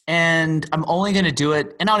 and I'm only going to do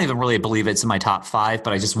it, and I don't even really believe it's in my top 5,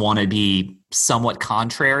 but I just want to be somewhat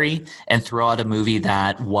contrary and throw out a movie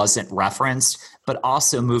that wasn't referenced, but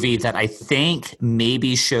also a movie that I think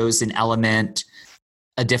maybe shows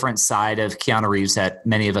a different side of Keanu Reeves that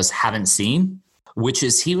many of us haven't seen, which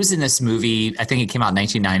is he was in this movie. I think it came out in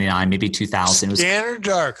 1999, maybe 2000. Scanner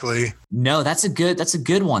Darkly. No, that's a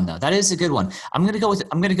good one though. That is a good one. I'm going to go with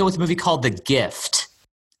a movie called The Gift.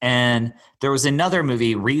 And there was another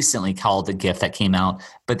movie recently called The Gift that came out,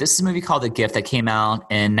 but this is a movie called The Gift that came out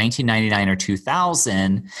in 1999 or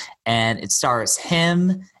 2000, and it stars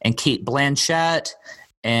him and Cate Blanchett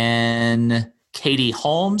and Katie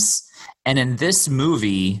Holmes. And in this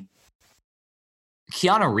movie,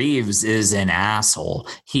 Keanu Reeves is an asshole.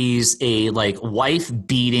 He's a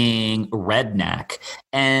wife-beating redneck.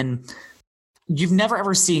 And you've never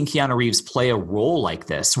ever seen Keanu Reeves play a role like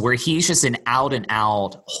this, where he's just an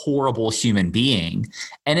out-and-out horrible human being.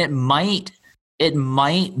 And it might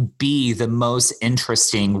be the most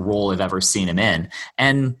interesting role I've ever seen him in.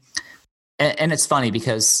 And it's funny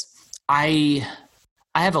because I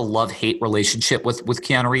have a love-hate relationship with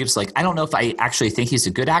Keanu Reeves. Like, I don't know if I actually think he's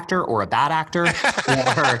a good actor or a bad actor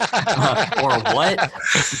or what,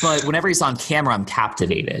 but whenever he's on camera, I'm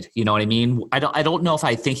captivated. You know what I mean? I don't know if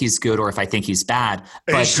I think he's good or if I think he's bad.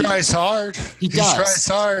 But he tries hard. He does. He tries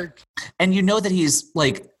hard. And you know that he's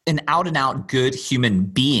like an out-and-out good human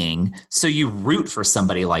being, so you root for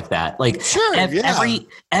somebody like that. Like, sure,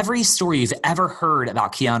 every story you've ever heard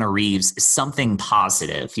about Keanu Reeves is something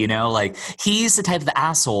positive. Like he's the type of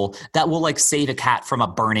asshole that will save a cat from a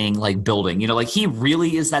burning building. He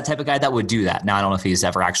really is that type of guy that would do that. Now I don't know if he's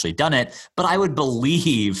ever actually done it, but I would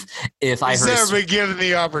believe if I heard. He's never been given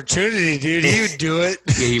the opportunity, dude. He would do it.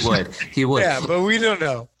 Yeah, he would. Yeah, but we don't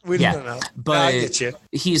know. We don't know. But I get you.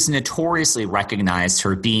 He's notoriously recognized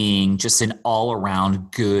for being just an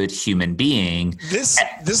all-around good human being.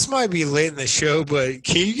 This might be late in the show, but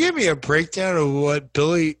can you give me a breakdown of what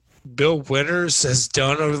Bill Winters has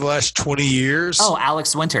done over the last 20 years? Oh,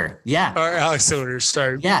 Alex Winter. Yeah. Or Alex Winters,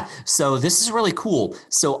 sorry. Yeah. So this is really cool.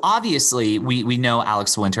 So obviously we know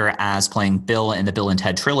Alex Winter as playing Bill in the Bill and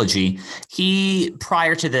Ted trilogy. He,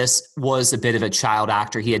 prior to this, was a bit of a child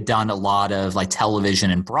actor. He had done a lot of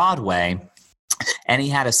television and Broadway. And he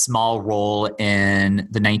had a small role in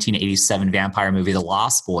the 1987 vampire movie, The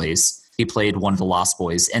Lost Boys. He played one of the Lost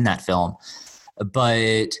Boys in that film.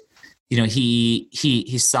 But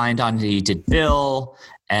he signed on, he did Bill,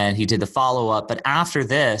 and he did the follow-up. But after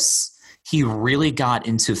this, he really got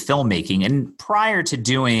into filmmaking. And prior to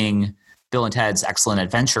doing Bill and Ted's Excellent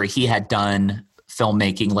Adventure, he had done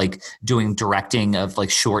filmmaking, doing directing of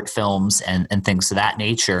short films and things of that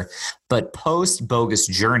nature. But post Bogus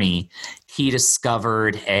Journey, he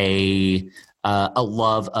discovered a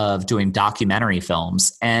love of doing documentary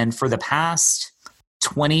films. And for the past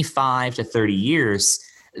 25 to 30 years,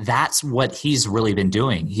 that's what he's really been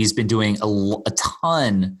doing. He's been doing a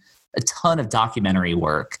ton of documentary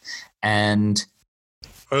work, and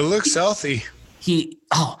it looks healthy.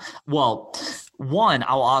 One,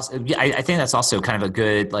 I think that's also kind of a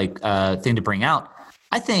good thing to bring out.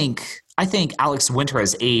 I think Alex Winter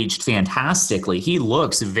has aged fantastically. He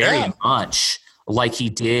looks very much like he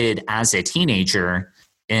did as a teenager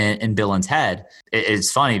in Bill and Ted.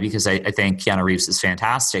 It's funny because I think Keanu Reeves is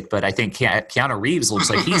fantastic, but I think Keanu Reeves looks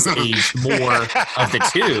like he's aged more of the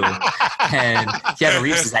two. And Keanu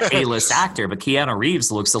Reeves is that A-list actor, but Keanu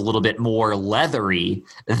Reeves looks a little bit more leathery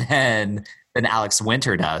than Alex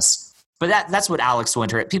Winter does. But that's what Alex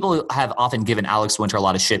Winter, people have often given Alex Winter a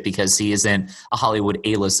lot of shit because he isn't a Hollywood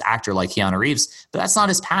A-list actor like Keanu Reeves, but that's not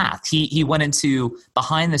his path. He went into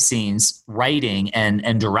behind the scenes writing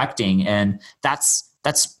and directing, and that's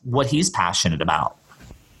what he's passionate about.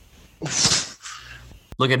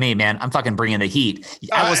 Look at me, man. I'm fucking bringing the heat.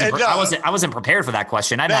 I wasn't prepared for that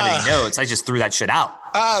question. I didn't have any notes. I just threw that shit out.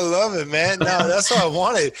 I love it, man. No, that's what I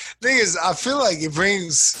wanted. Thing is, I feel like it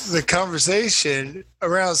brings the conversation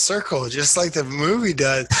around circle, just like the movie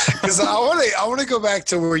does. Because I want to go back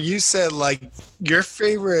to where you said like your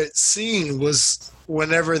favorite scene was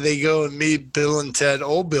whenever they go and meet Bill and Ted,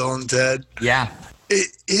 old Bill and Ted. Yeah,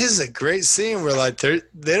 it is a great scene where like they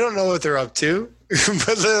don't know what they're up to.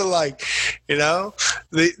 But they're like, you know,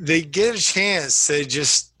 they get a chance to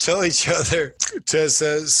just tell each other. Ted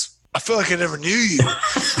says, I feel like I never knew you.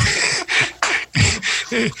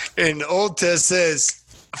 And old Ted says,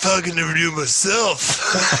 I feel like I never knew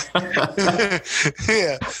myself.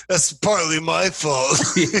 Yeah, that's partly my fault.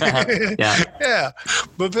 Yeah.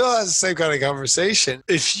 But Bill has the same kind of conversation.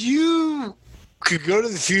 If you could go to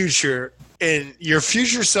the future and your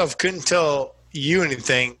future self couldn't tell you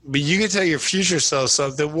anything, but you can tell your future self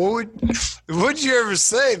something, what would you ever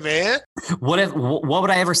say, man? What would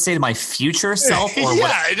I ever say to my future self? Or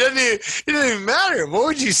it doesn't even matter. What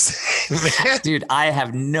would you say, man? Dude, I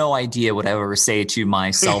have no idea what I would ever say to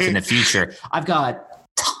myself in the future. I've got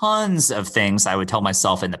tons of things I would tell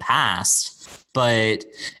myself in the past, but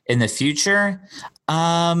in the future,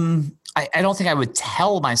 I don't think I would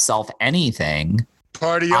tell myself anything.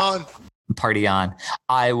 Party on.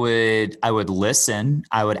 I would listen.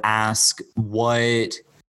 I would ask what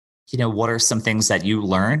are some things that you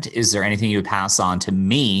learned? Is there anything you would pass on to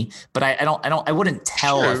me? But I wouldn't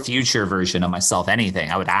tell a future version of myself anything.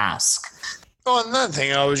 I would ask. Oh, another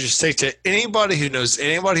thing I would just say to anybody who knows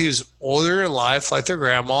anybody who's older in life, like their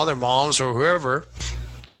grandma, their moms, or whoever,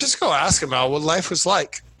 just go ask them about what life was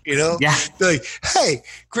like. You know, yeah. Like, hey,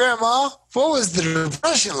 grandma, what was the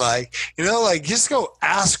Depression like? You know, like just go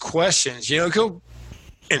ask questions, go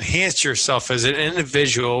enhance yourself as an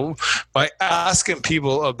individual by asking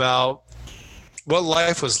people about what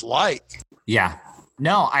life was like. Yeah.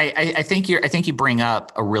 No, I think you bring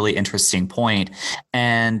up a really interesting point.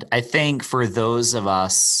 And I think for those of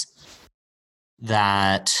us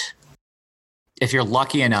that if you're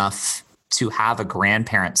lucky enough to have a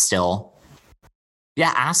grandparent still,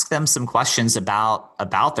 ask them some questions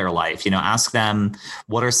about their life. Ask them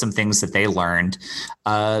what are some things that they learned.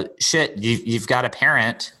 You've got a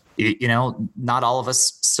parent. Not all of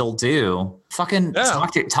us still do. Fucking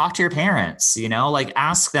talk to your parents. Like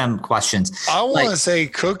ask them questions. I want to say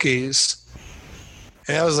cookies,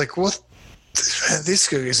 and I was like, "What? These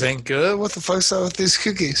cookies ain't good. What the fuck's up with these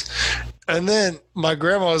cookies?" And then my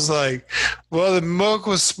grandma was like, "Well, the milk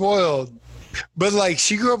was spoiled," but like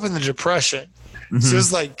she grew up in the Depression. Mm-hmm. So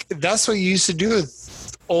it's like, that's what you used to do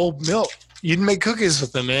with old milk. You'd make cookies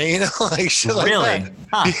with them, man. Like shit like that.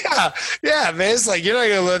 Huh. Yeah, man. It's like, you're not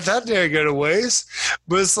going to let that dare go to waste.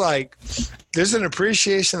 But it's like, there's an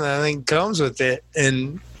appreciation that I think comes with it.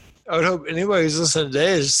 And I would hope anybody who's listening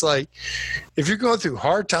today is just like, if you're going through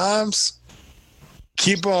hard times,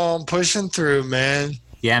 keep on pushing through, man.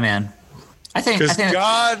 Yeah, man. Because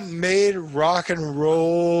God made rock and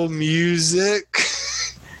roll music.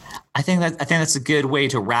 I think that's a good way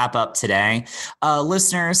to wrap up today.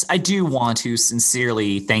 Listeners, I do want to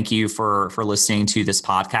sincerely thank you for listening to this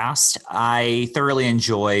podcast. I thoroughly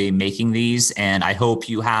enjoy making these, and I hope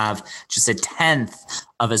you have just a tenth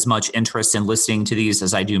of as much interest in listening to these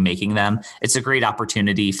as I do making them. It's a great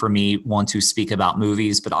opportunity for me, one, to speak about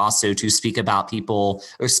movies, but also to speak about people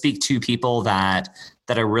or speak to people that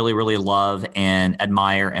I really, really love and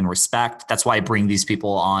admire and respect. That's why I bring these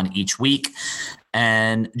people on each week.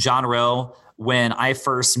 And John Rowe, when I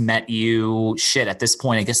first met you, at this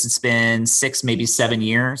point, I guess it's been 6, maybe 7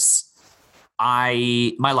 years.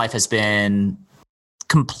 My life has been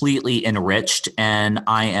completely enriched, and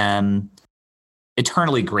I am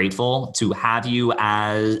eternally grateful to have you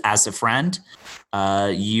as a friend.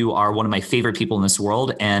 You are one of my favorite people in this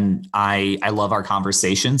world, and I love our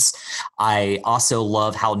conversations. I also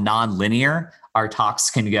love how non-linear our talks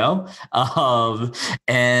can go,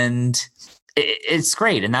 and it's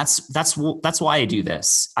great. And that's why I do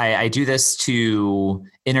this. I do this to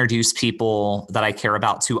introduce people that I care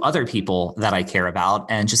about to other people that I care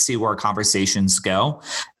about, and just see where our conversations go.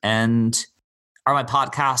 And Are my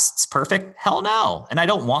podcasts perfect? Hell no. And I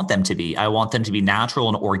don't want them to be. I want them to be natural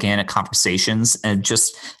and organic conversations and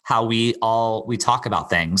just how we talk about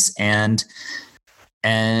things. And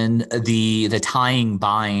the tying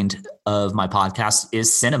bind of my podcast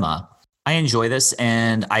is cinema. I enjoy this,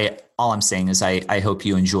 and all I'm saying is I hope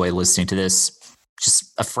you enjoy listening to this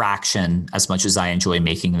just a fraction as much as I enjoy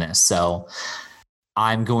making this. So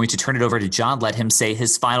I'm going to turn it over to John, let him say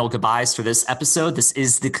his final goodbyes for this episode. This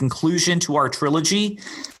is the conclusion to our trilogy.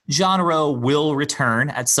 John Rowe will return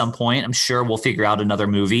at some point. I'm sure we'll figure out another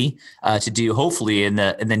movie to do, hopefully in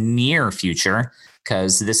the near future,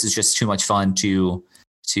 because this is just too much fun to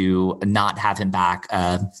not have him back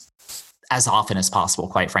as often as possible,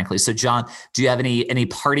 quite frankly. So, John, do you have any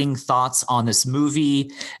parting thoughts on this movie,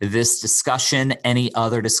 this discussion, any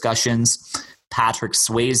other discussions, Patrick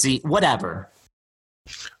Swayze, whatever?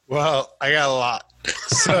 Well, I got a lot.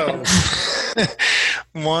 So,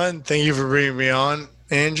 one, thank you for bringing me on,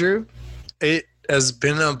 Andrew. It has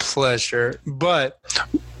been a pleasure. But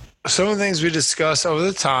some of the things we discussed over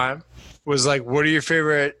the time was like, what are your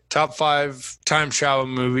favorite top 5 time travel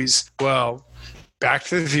movies? Well, Back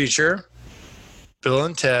to the Future, Bill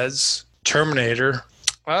and Ted's, Terminator.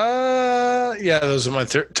 Yeah, those are my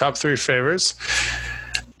top 3 favorites.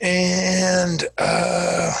 And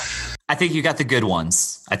I think you got the good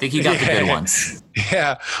ones. The good ones.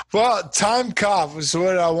 Yeah. Well, Time Cop was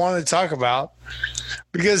what I wanted to talk about,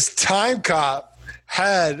 because Time Cop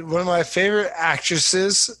had one of my favorite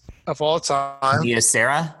actresses of all time. Nia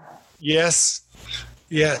Sarah? Yes.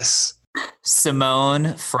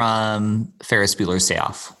 Simone from Ferris Bueller's Day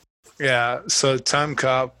Off. Yeah. So Time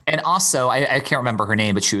Cop. And also, I can't remember her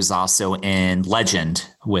name, but she was also in Legend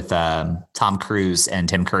with Tom Cruise and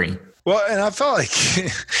Tim Curry. Well, and I felt like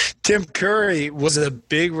Tim Curry was a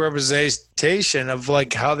big representation of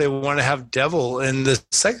like how they want to have Devil in the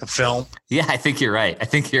second film. Yeah, I think you're right.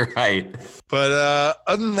 But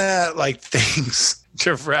other than that, like things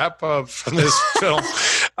to wrap up from this film,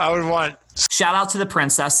 I would want. Shout out to the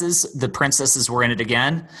princesses. The princesses were in it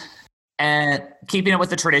again. And keeping it with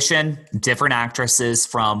the tradition, different actresses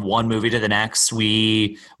from one movie to the next.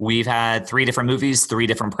 We've had 3 different movies, 3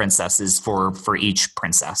 different princesses for each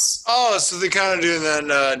princess. Oh, so they're kind of doing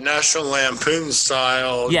that National Lampoon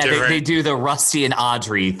style. Yeah, they do the Rusty and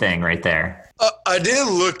Audrey thing right there. I did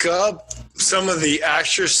look up some of the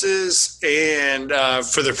actresses and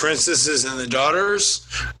for the princesses and the daughters.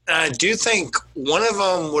 And I do think one of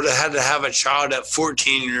them would have had to have a child at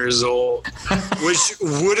 14 years old, which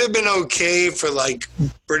would have been okay for like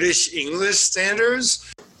British English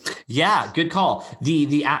standards. Yeah, good call.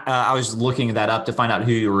 I was looking that up to find out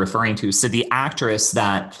who you were referring to. So the actress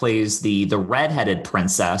that plays the redheaded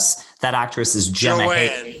princess, that actress is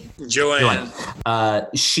Joanne.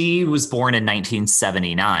 She was born in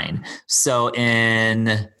 1979. So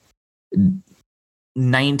in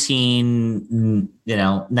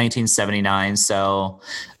 1979. So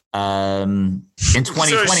in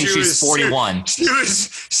 2020, she's 41. She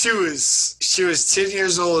was 10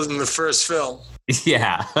 years old in the first film.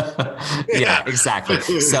 Yeah. Yeah, exactly.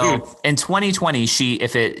 So in 2020,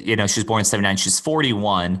 she's born in 79, she's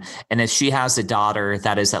 41. And if she has a daughter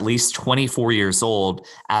that is at least 24 years old,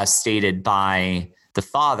 as stated by the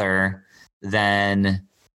father, then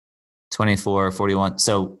 24, 41.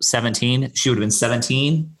 So 17, she would have been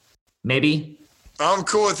 17, maybe. I'm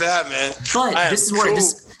cool with that, man. But this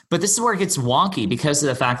is where it gets wonky, because of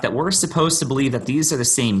the fact that we're supposed to believe that these are the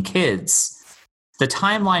same kids. The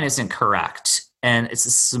timeline isn't correct. And it's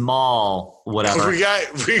a small whatever. We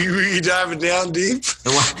diving down deep.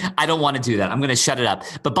 I don't want to do that. I'm going to shut it up.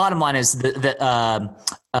 But bottom line is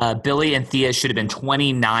that Billy and Thea should have been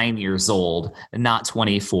 29 years old, not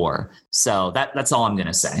 24. So that's all I'm going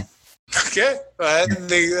to say. Okay, I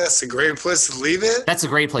think that's a great place to leave it. That's a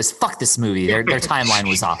great place. Fuck this movie. Their timeline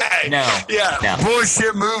was off. No.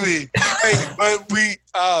 Bullshit movie. Hey, but we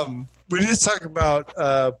did talk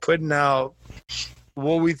about putting out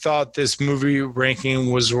what we thought this movie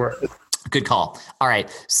ranking was worth. Good call. All right.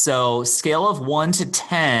 So scale of 1 to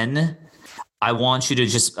 10, I want you to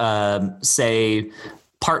just say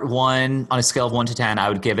part 1 on a scale of 1 to 10, I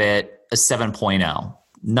would give it a 7.0.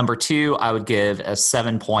 Number 2, I would give a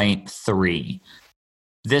 7.3.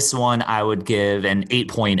 This one, I would give an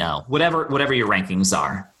 8.0. Whatever your rankings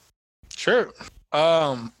are. Sure.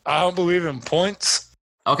 I don't believe in points.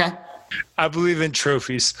 Okay. I believe in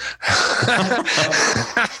trophies.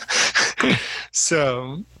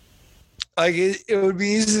 So, like, it would be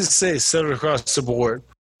easy to say set it across the board.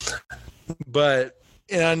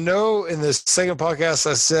 And I know in the second podcast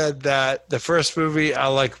I said that the first movie I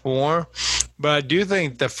like more, but I do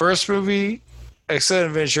think the first movie, Excellent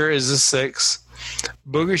Adventure, is a 6.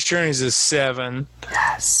 Bogus Journey is a 7.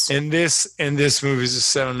 Yes. And this movie is a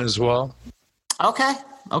 7 as well. Okay.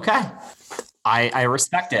 I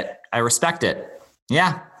respect it.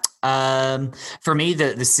 Yeah. For me,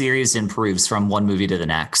 the series improves from one movie to the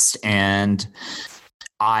next, and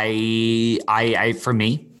I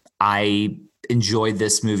enjoyed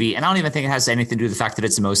this movie, and I don't even think it has anything to do with the fact that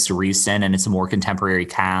it's the most recent and it's a more contemporary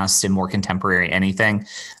cast and more contemporary anything.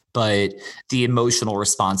 But the emotional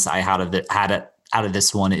response I had out of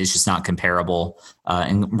this one is just not comparable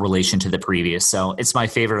in relation to the previous. So it's my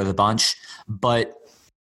favorite of the bunch, but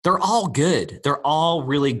they're all good. They're all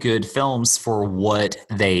really good films for what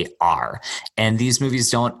they are. And these movies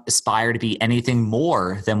don't aspire to be anything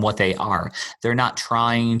more than what they are. They're not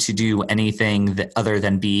trying to do anything other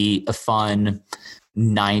than be a fun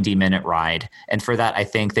 90-minute ride. And for that, I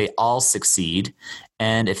think they all succeed.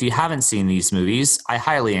 And if you haven't seen these movies, I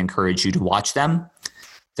highly encourage you to watch them.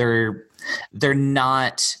 They're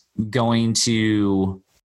not going to...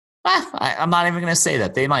 I'm not even going to say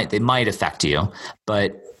that. They might affect you,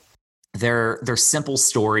 but they're simple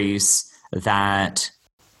stories that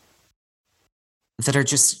are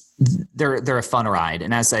just they're a fun ride.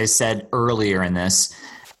 And as I said earlier in this,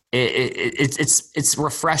 it's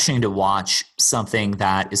refreshing to watch something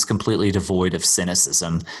that is completely devoid of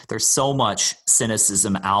cynicism. There's so much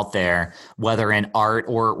cynicism out there, whether in art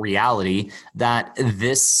or reality, that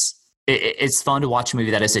it's fun to watch a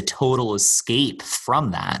movie that is a total escape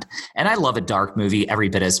from that. And I love a dark movie every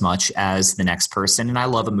bit as much as the next person. And I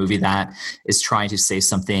love a movie that is trying to say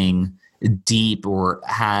something deep or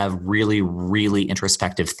have really, really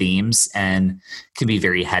introspective themes and can be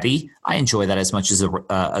very heady. I enjoy that as much as the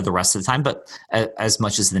rest of the time, but as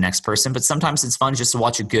much as the next person. But sometimes it's fun just to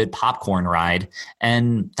watch a good popcorn ride.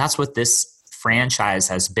 And that's what this franchise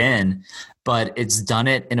has been, but it's done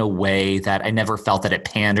it in a way that I never felt that it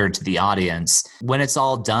pandered to the audience. When it's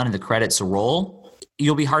all done and the credits roll,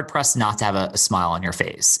 you'll be hard pressed not to have a smile on your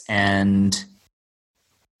face. And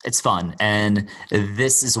it's fun. And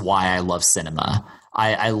this is why I love cinema.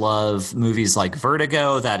 I love movies like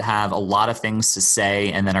Vertigo that have a lot of things to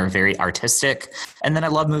say and that are very artistic. And then I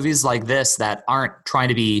love movies like this that aren't trying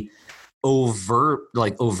to be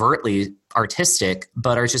overtly artistic,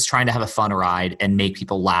 but are just trying to have a fun ride and make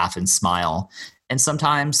people laugh and smile. And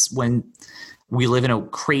sometimes when we live in a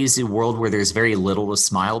crazy world where there's very little to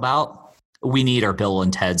smile about, we need our Bill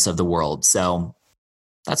and Teds of the world. So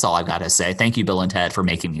that's all I've got to say. Thank you, Bill and Ted, for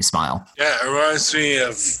making me smile. Yeah, it reminds me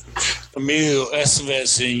of Emilio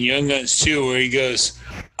Estevez in Young Guns 2, where he goes,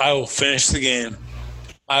 "I will finish the game.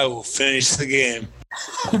 I will finish the game."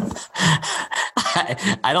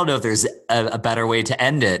 I don't know if there's a better way to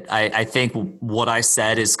end it. I think what I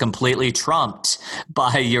said is completely trumped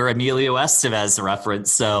by your Emilio Estevez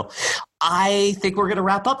reference. So I think we're going to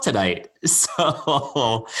wrap up tonight.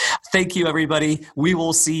 So thank you, everybody. We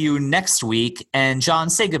will see you next week. And John,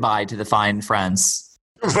 say goodbye to the fine friends.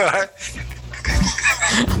 Bye.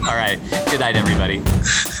 All right. Good night, everybody.